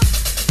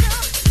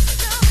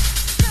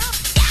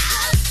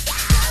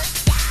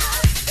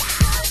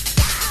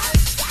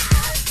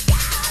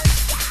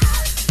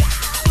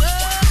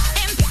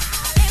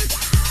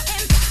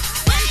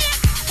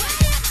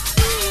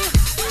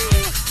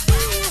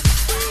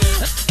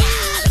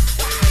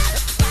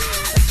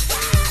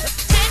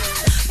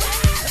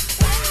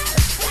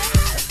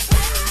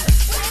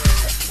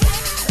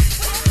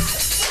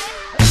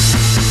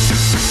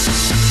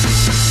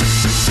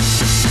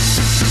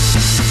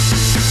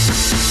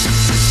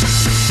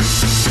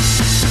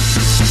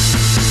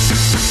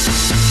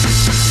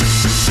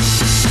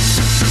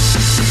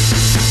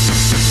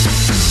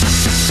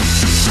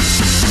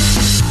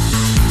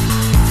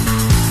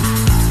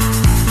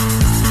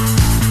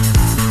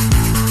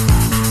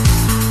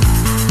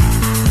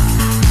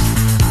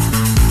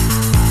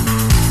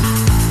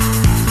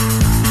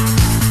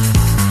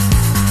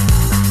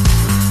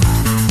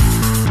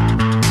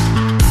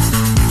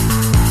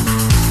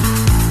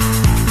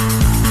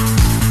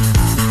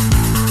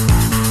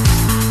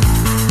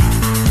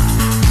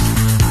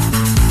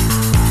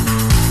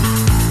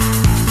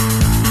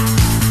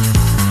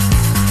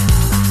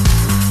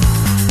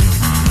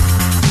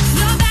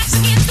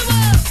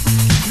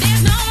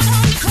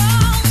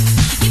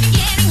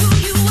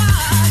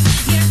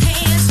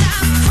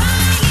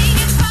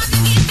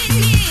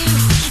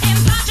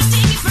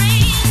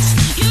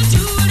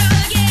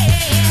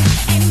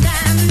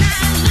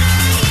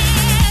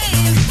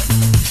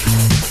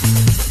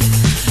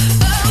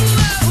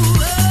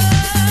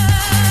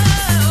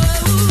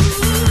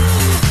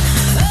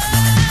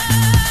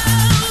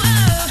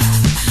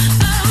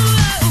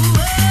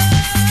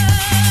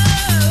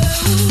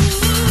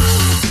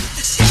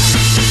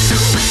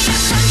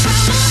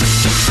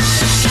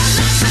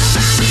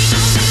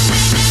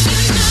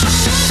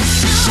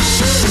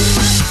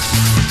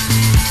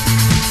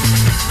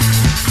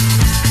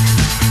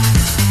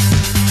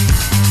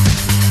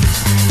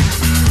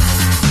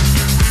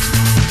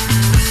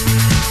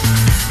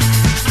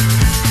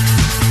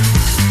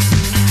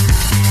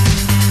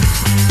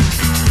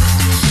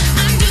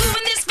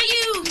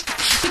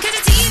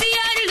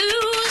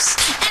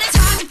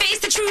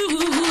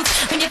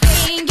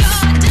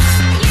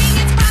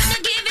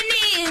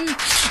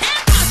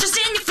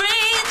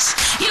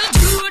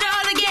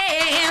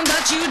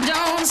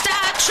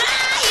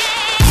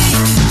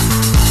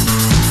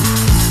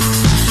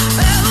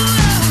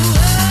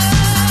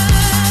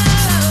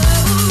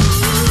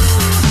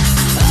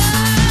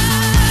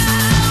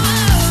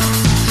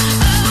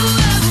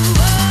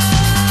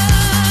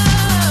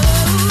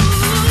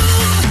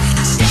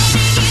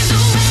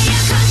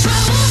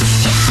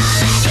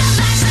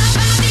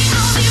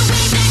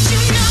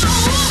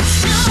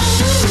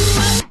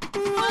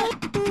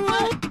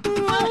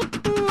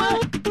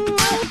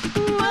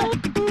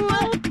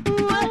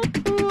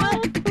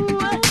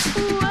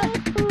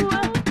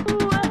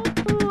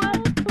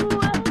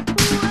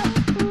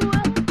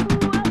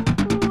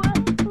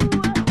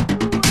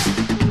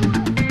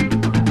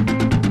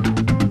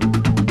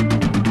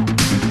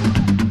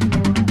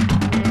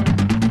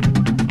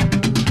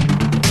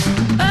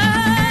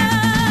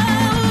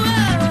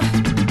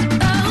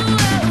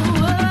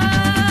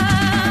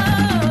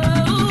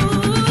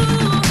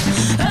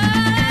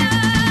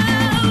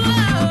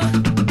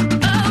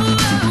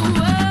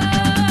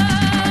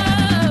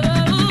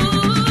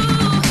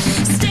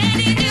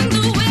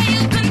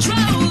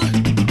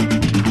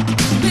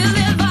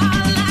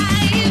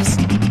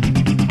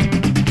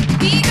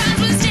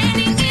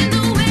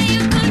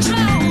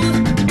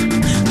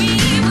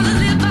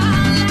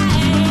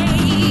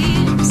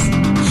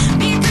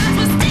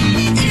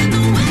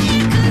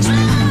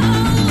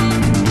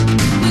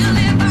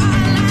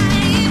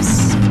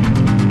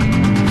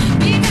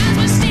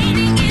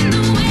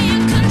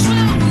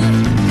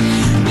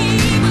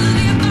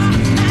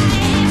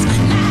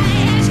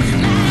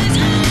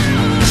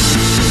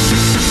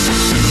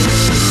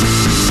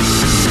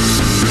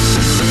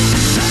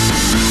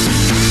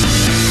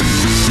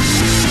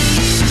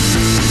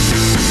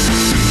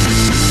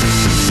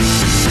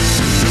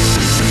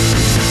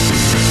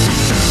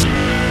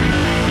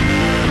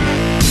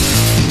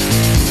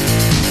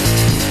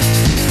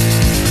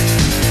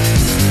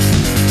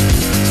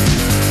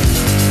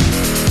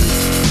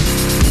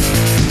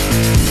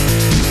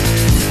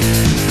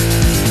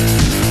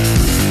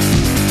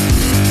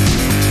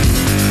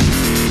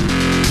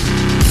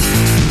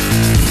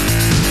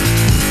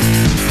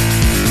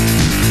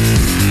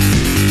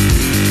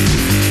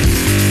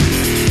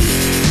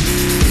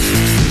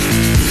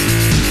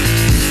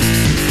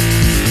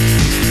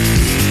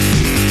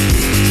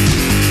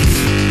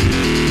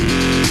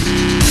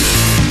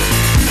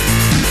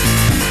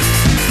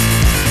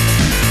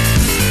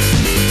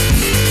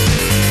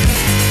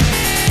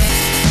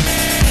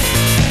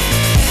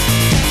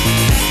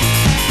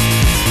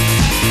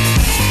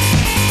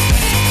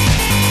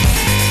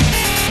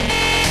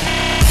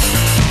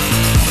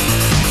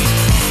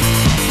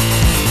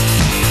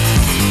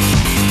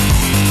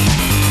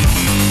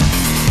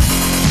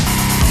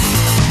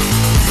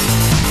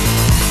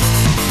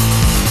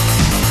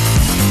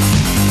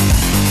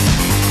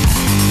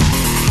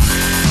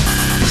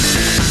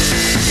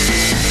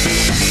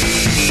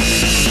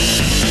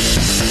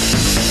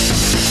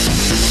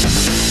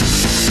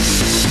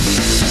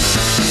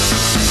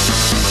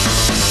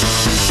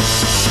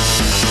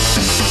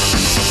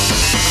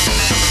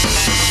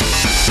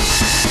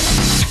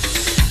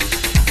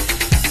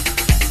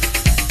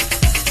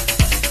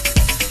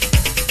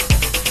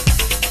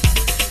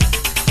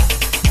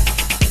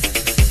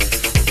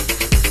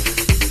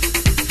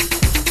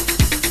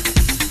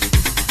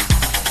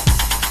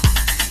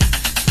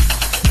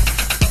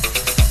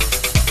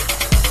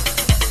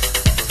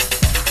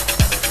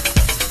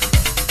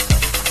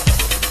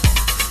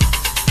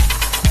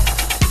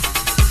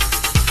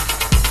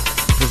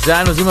 pues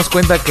ya nos dimos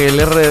cuenta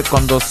que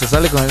cuando se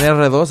sale con el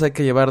R2 hay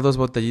que llevar 2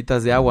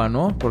 botellitas de agua,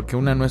 ¿no? Porque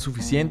una no es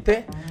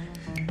suficiente.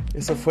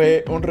 Eso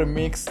fue un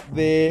remix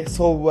de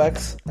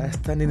Soulwax,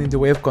 Standing in the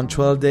Way of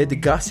Control de The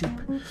Gossip.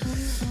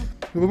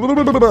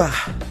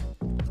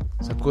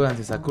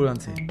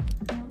 Sacúdanse.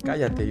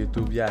 Cállate,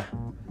 YouTube, ya.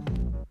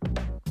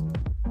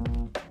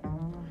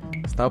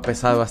 Ha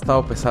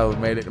estado pesado.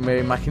 Me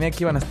imaginé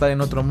que iban a estar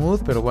en otro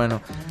mood, pero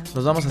bueno,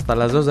 nos vamos hasta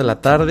las 2 de la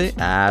tarde.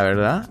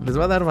 ¿Verdad? Les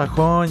va a dar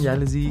bajón, ya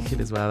les dije,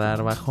 les va a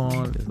dar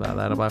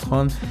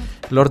bajón.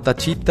 Lord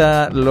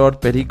Tachita, Lord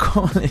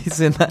Perico, le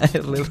dicen a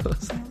R2.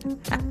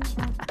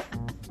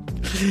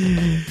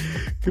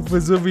 ¿Qué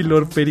pasó, mi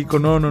Lord Perico?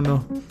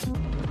 No.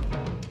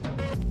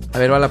 A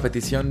ver, va la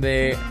petición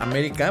de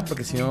América,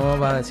 porque si no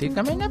va a decir,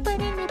 que a mí no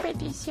ponen mi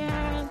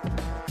petición.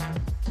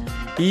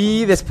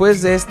 Y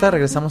después de esta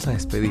regresamos a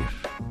despedir.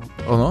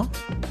 ¿O no?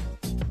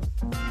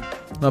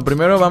 No,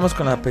 primero vamos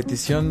con la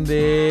petición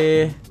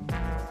de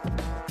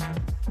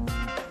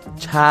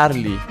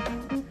Charlie.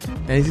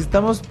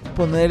 Necesitamos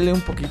ponerle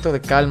un poquito de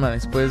calma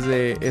después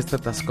de este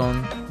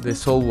atascón de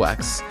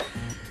Soulwax.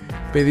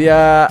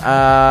 Pedía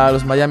a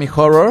los Miami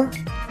Horror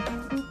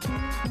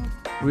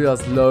Real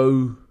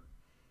Slow.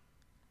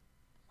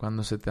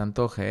 Cuando se te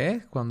antoje,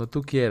 ¿eh? Cuando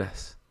tú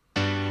quieras.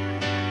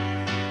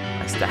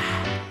 Ahí está.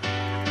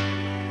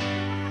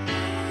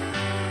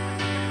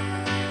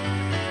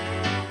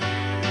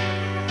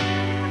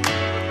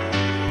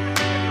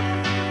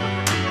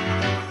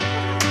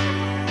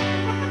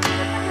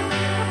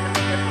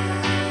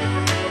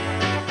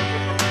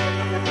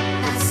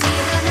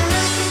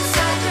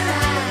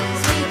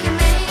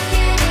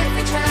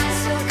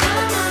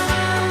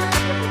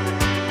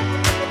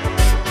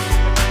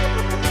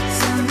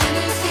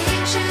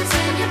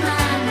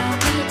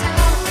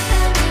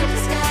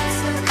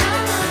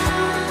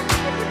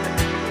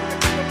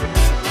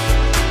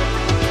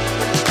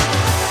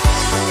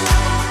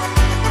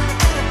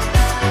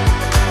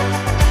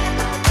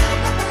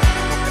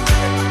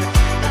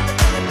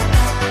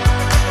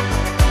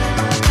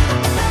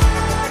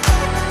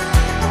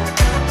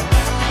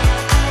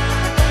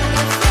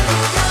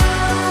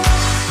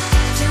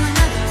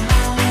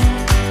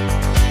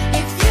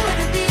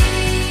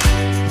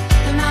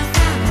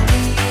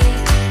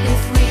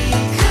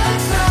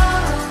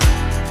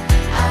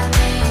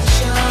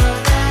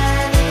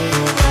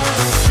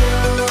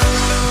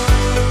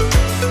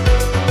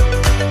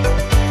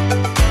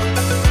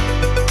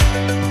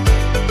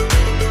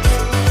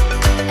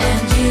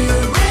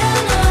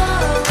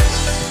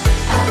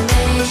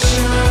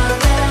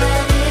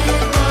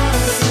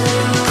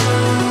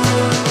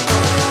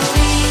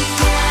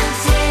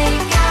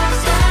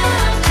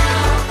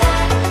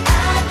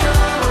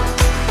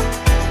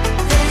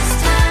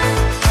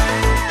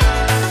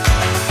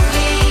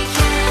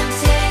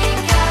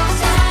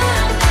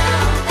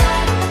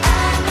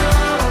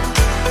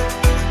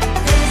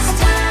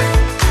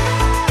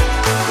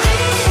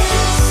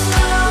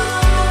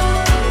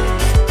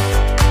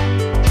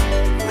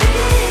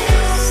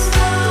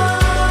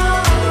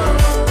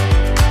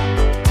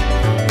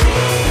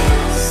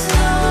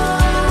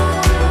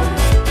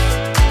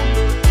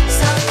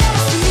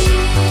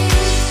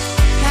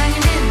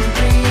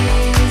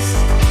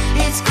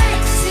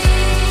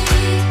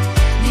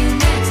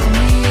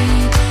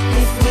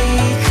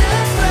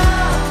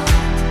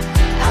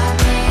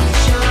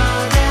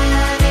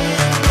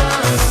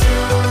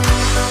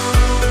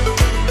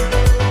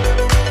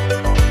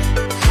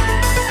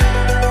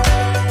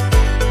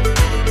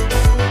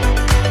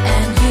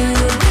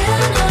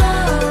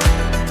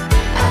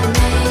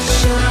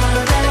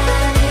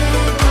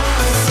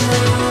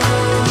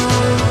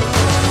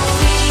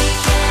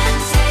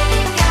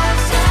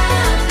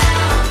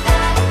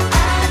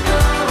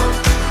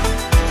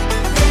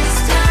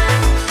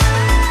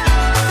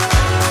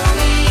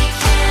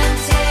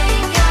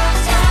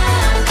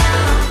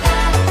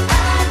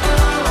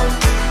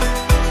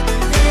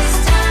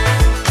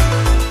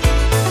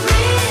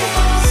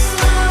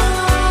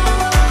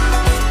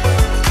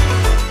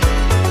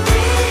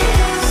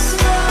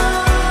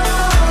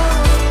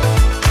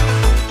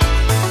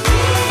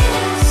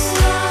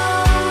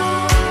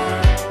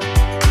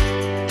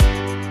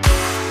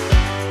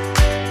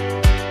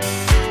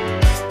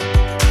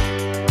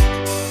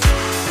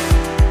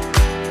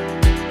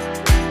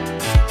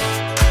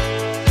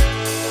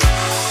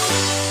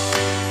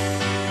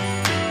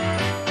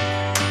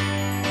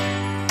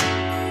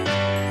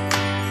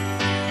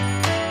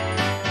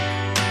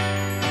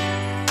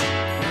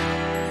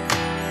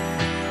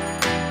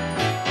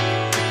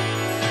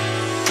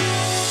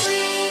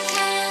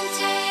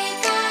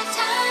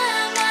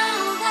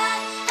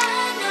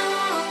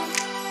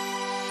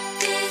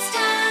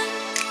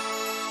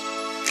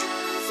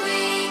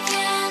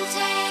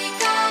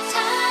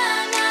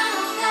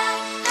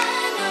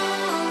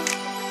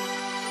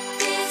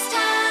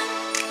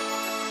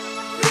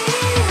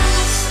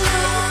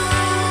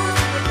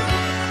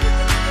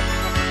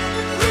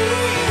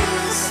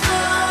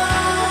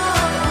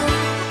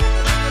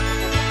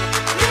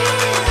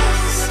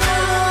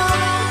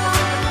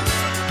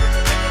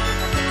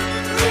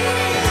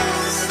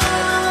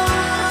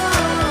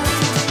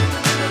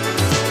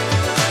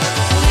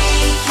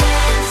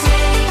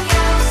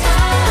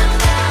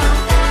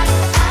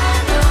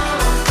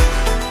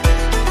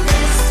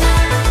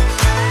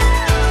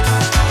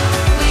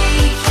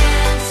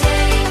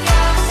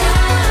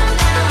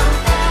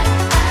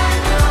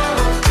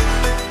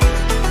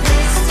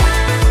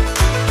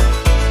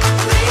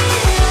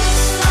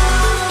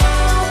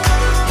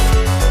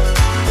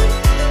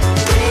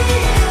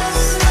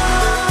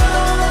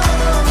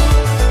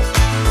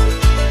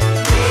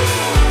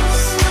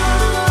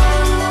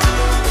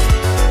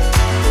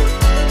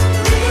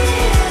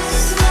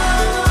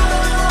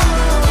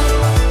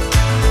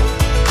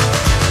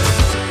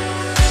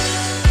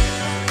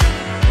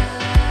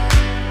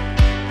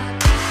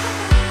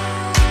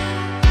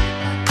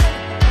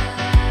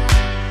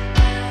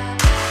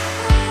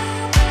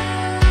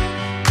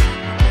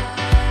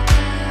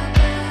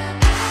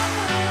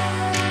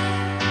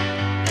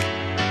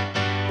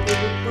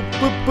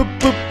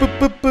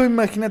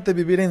 imagínate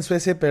vivir en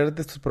Suecia y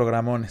perderte estos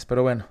programones,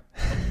 pero bueno.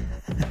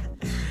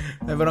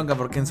 No hay bronca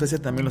porque en Suecia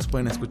también los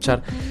pueden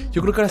escuchar.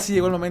 Yo creo que ahora sí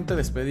llegó el momento de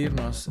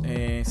despedirnos.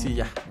 Sí,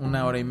 ya,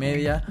 1 hora y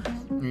media.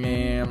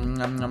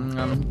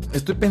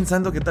 Estoy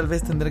pensando que tal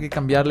vez tendré que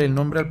cambiarle el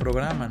nombre al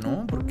programa,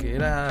 ¿no? Porque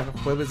era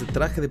jueves de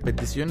traje de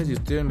peticiones y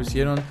ustedes lo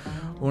hicieron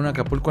un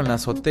Acapulco en la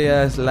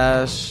azotea /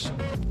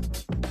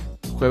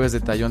 jueves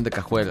de tallón de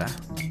cajuela.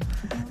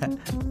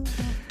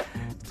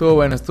 Estuvo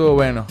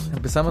bueno.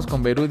 Empezamos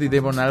con Beirut y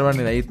Devon Albarn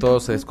y de ahí todo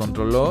se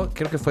descontroló.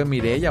 Creo que fue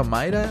Mireia o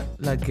Mayra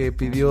la que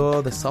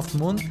pidió The Soft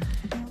Moon.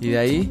 Y de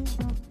ahí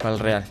para el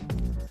Real.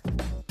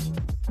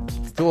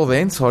 Estuvo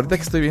denso. Ahorita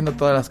que estoy viendo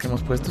todas las que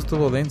hemos puesto,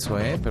 estuvo denso,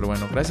 Pero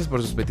bueno, gracias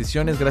por sus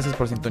peticiones. Gracias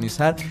por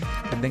sintonizar.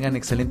 Que tengan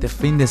excelente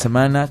fin de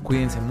semana.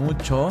 Cuídense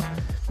mucho.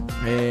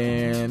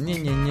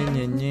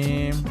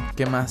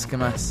 ¿Qué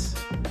más?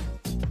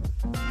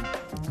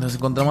 Nos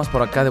encontramos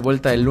por acá de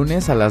vuelta el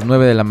lunes a las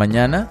 9 de la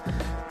mañana.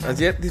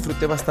 Ayer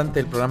disfruté bastante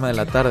el programa de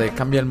la tarde.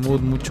 Cambia el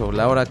mood mucho,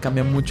 la hora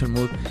cambia mucho el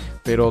mood,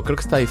 pero creo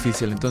que está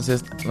difícil.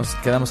 Entonces nos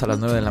quedamos a las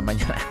 9 de la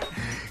mañana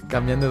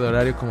cambiando de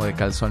horario como de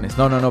calzones.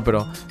 No,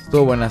 pero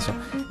estuvo buenazo.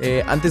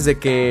 Antes de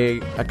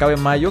que acabe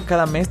mayo,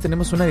 cada mes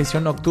tenemos una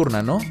edición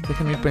nocturna, ¿no?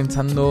 Déjenme ir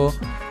pensando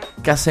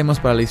qué hacemos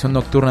para la edición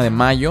nocturna de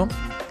mayo.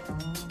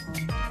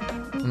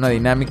 Una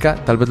dinámica,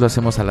 tal vez lo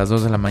hacemos a las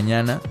 2 de la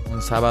mañana,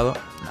 un sábado.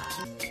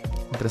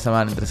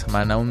 Entre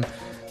semana, un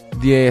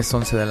 10,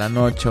 11 de la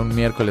noche, un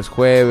miércoles,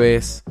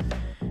 jueves.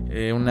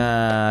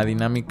 Una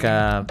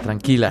dinámica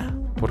tranquila,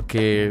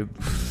 porque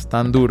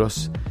están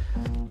duros.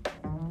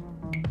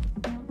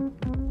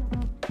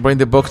 Brain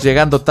the Box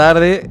llegando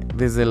tarde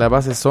desde la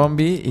base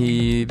zombie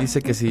y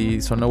dice que si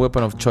sonó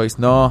Weapon of Choice.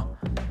 No,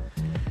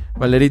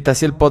 Valerita,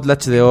 así el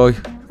potlatch de hoy.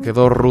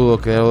 Quedó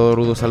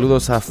rudo.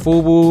 Saludos a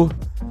Fubu.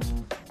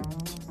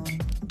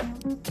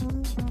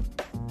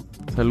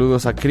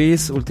 Saludos a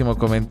Chris, último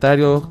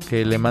comentario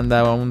que le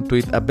manda un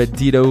tweet a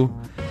Betito.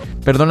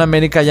 Perdón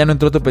América, ya no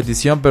entró tu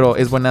petición, pero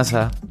es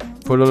buenaza.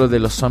 Fue lo de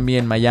los zombies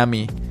en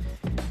Miami.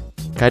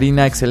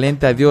 Karina,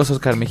 excelente, adiós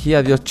Oscar Mejía,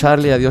 adiós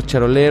Charlie, adiós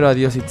Charolero,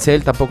 adiós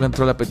Itzel. Tampoco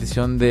entró la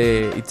petición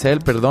de Itzel,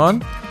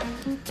 perdón.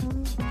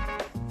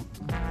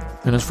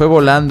 Se nos fue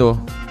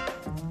volando.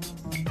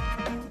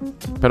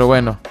 Pero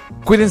bueno,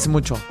 cuídense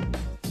mucho.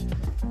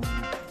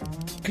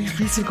 Qué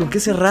difícil, ¿con qué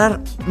cerrar?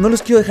 No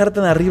los quiero dejar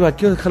tan arriba,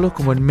 quiero dejarlos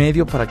como en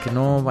medio para que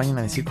no vayan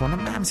a decir como, no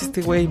mames,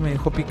 este güey me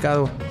dejó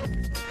picado.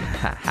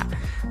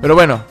 Pero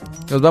bueno,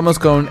 nos vamos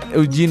con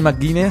Eugene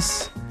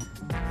McGuinness.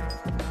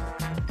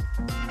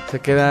 Se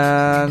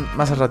quedan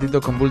más al ratito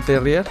con Bull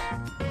Terrier.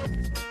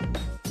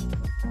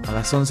 A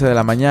las 11 de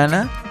la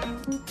mañana.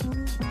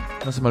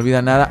 No se me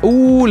olvida nada.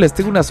 Les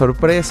tengo una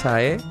sorpresa,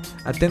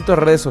 Atento a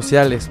redes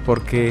sociales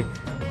porque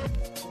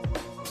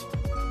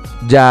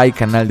ya hay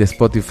canal de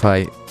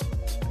Spotify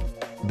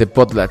de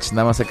Potlatch,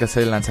 nada más hay que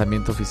hacer el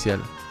lanzamiento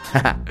oficial.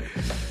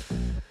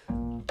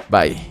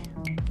 Bye.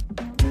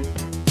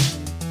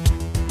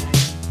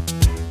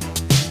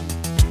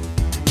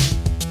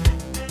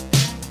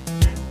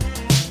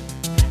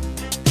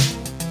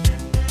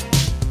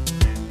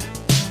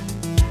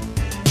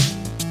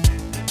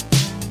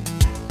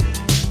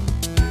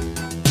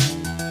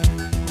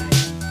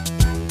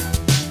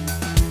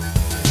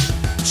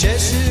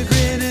 Cheshire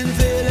grinning,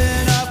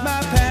 filling up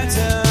my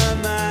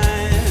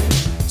pantomime.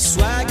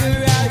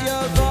 Swagger out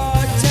your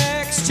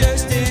vortex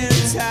just in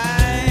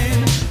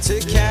time to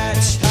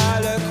catch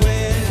Harlequin.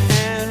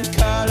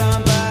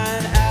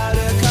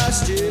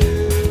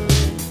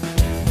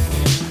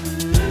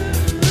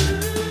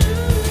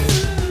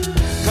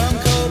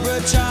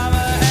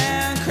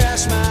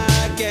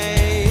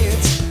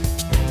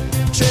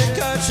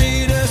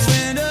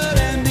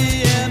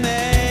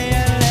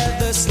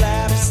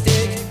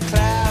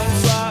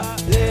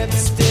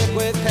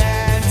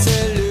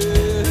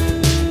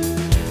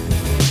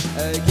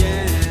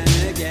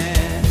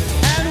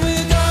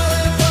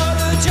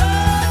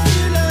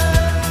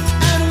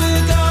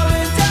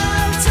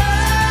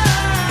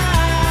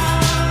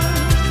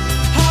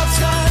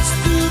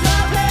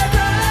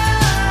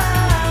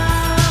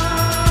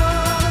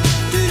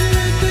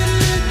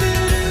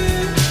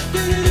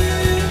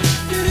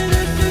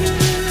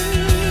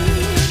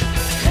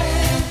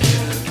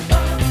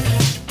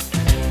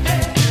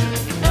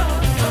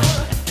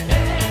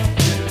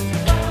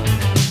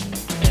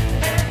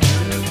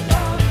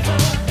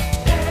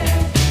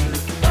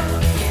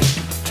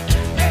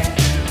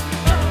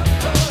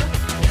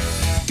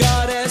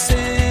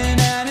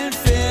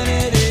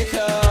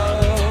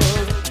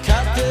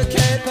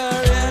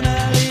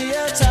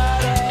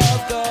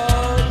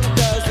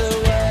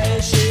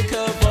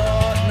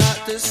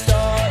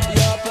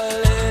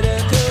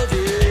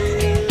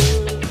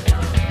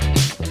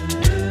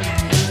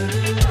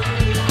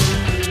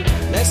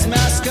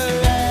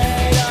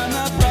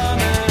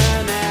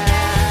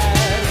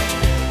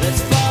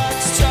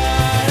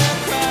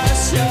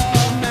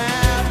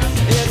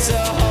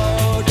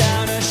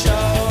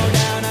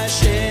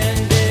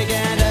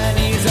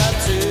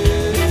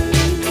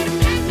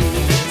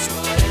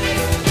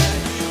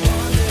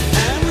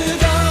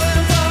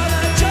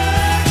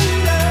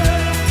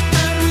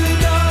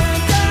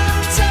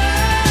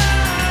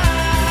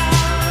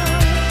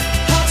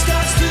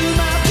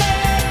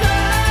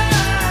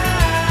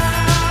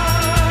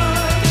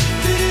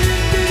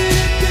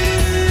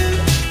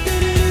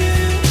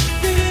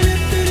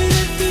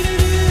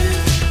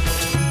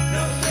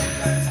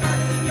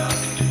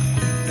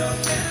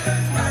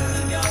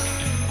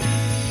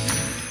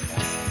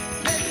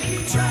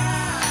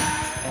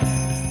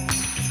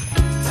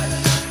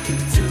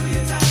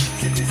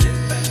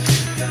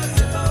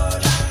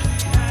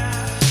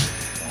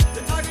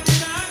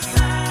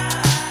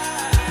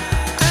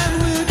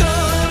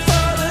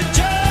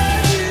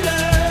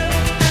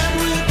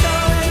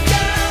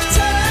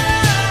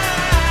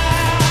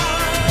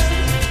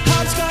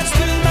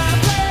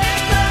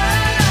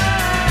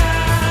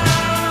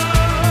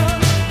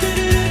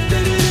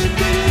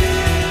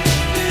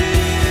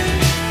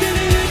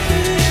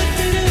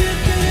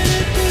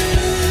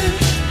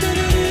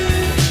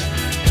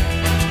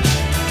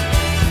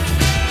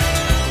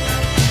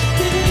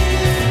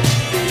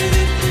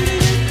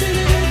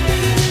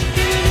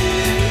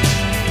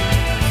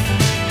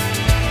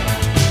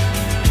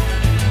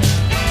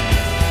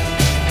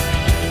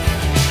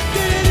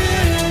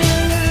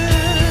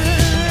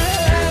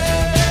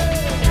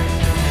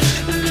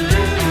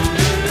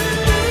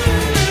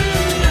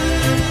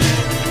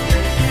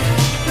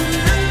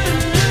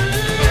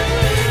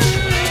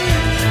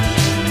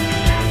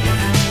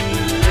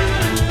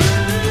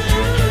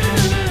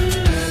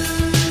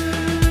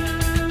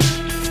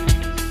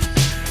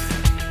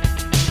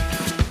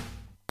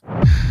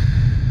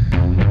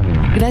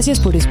 Gracias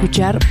por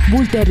escuchar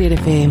Bull Terrier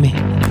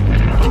FM.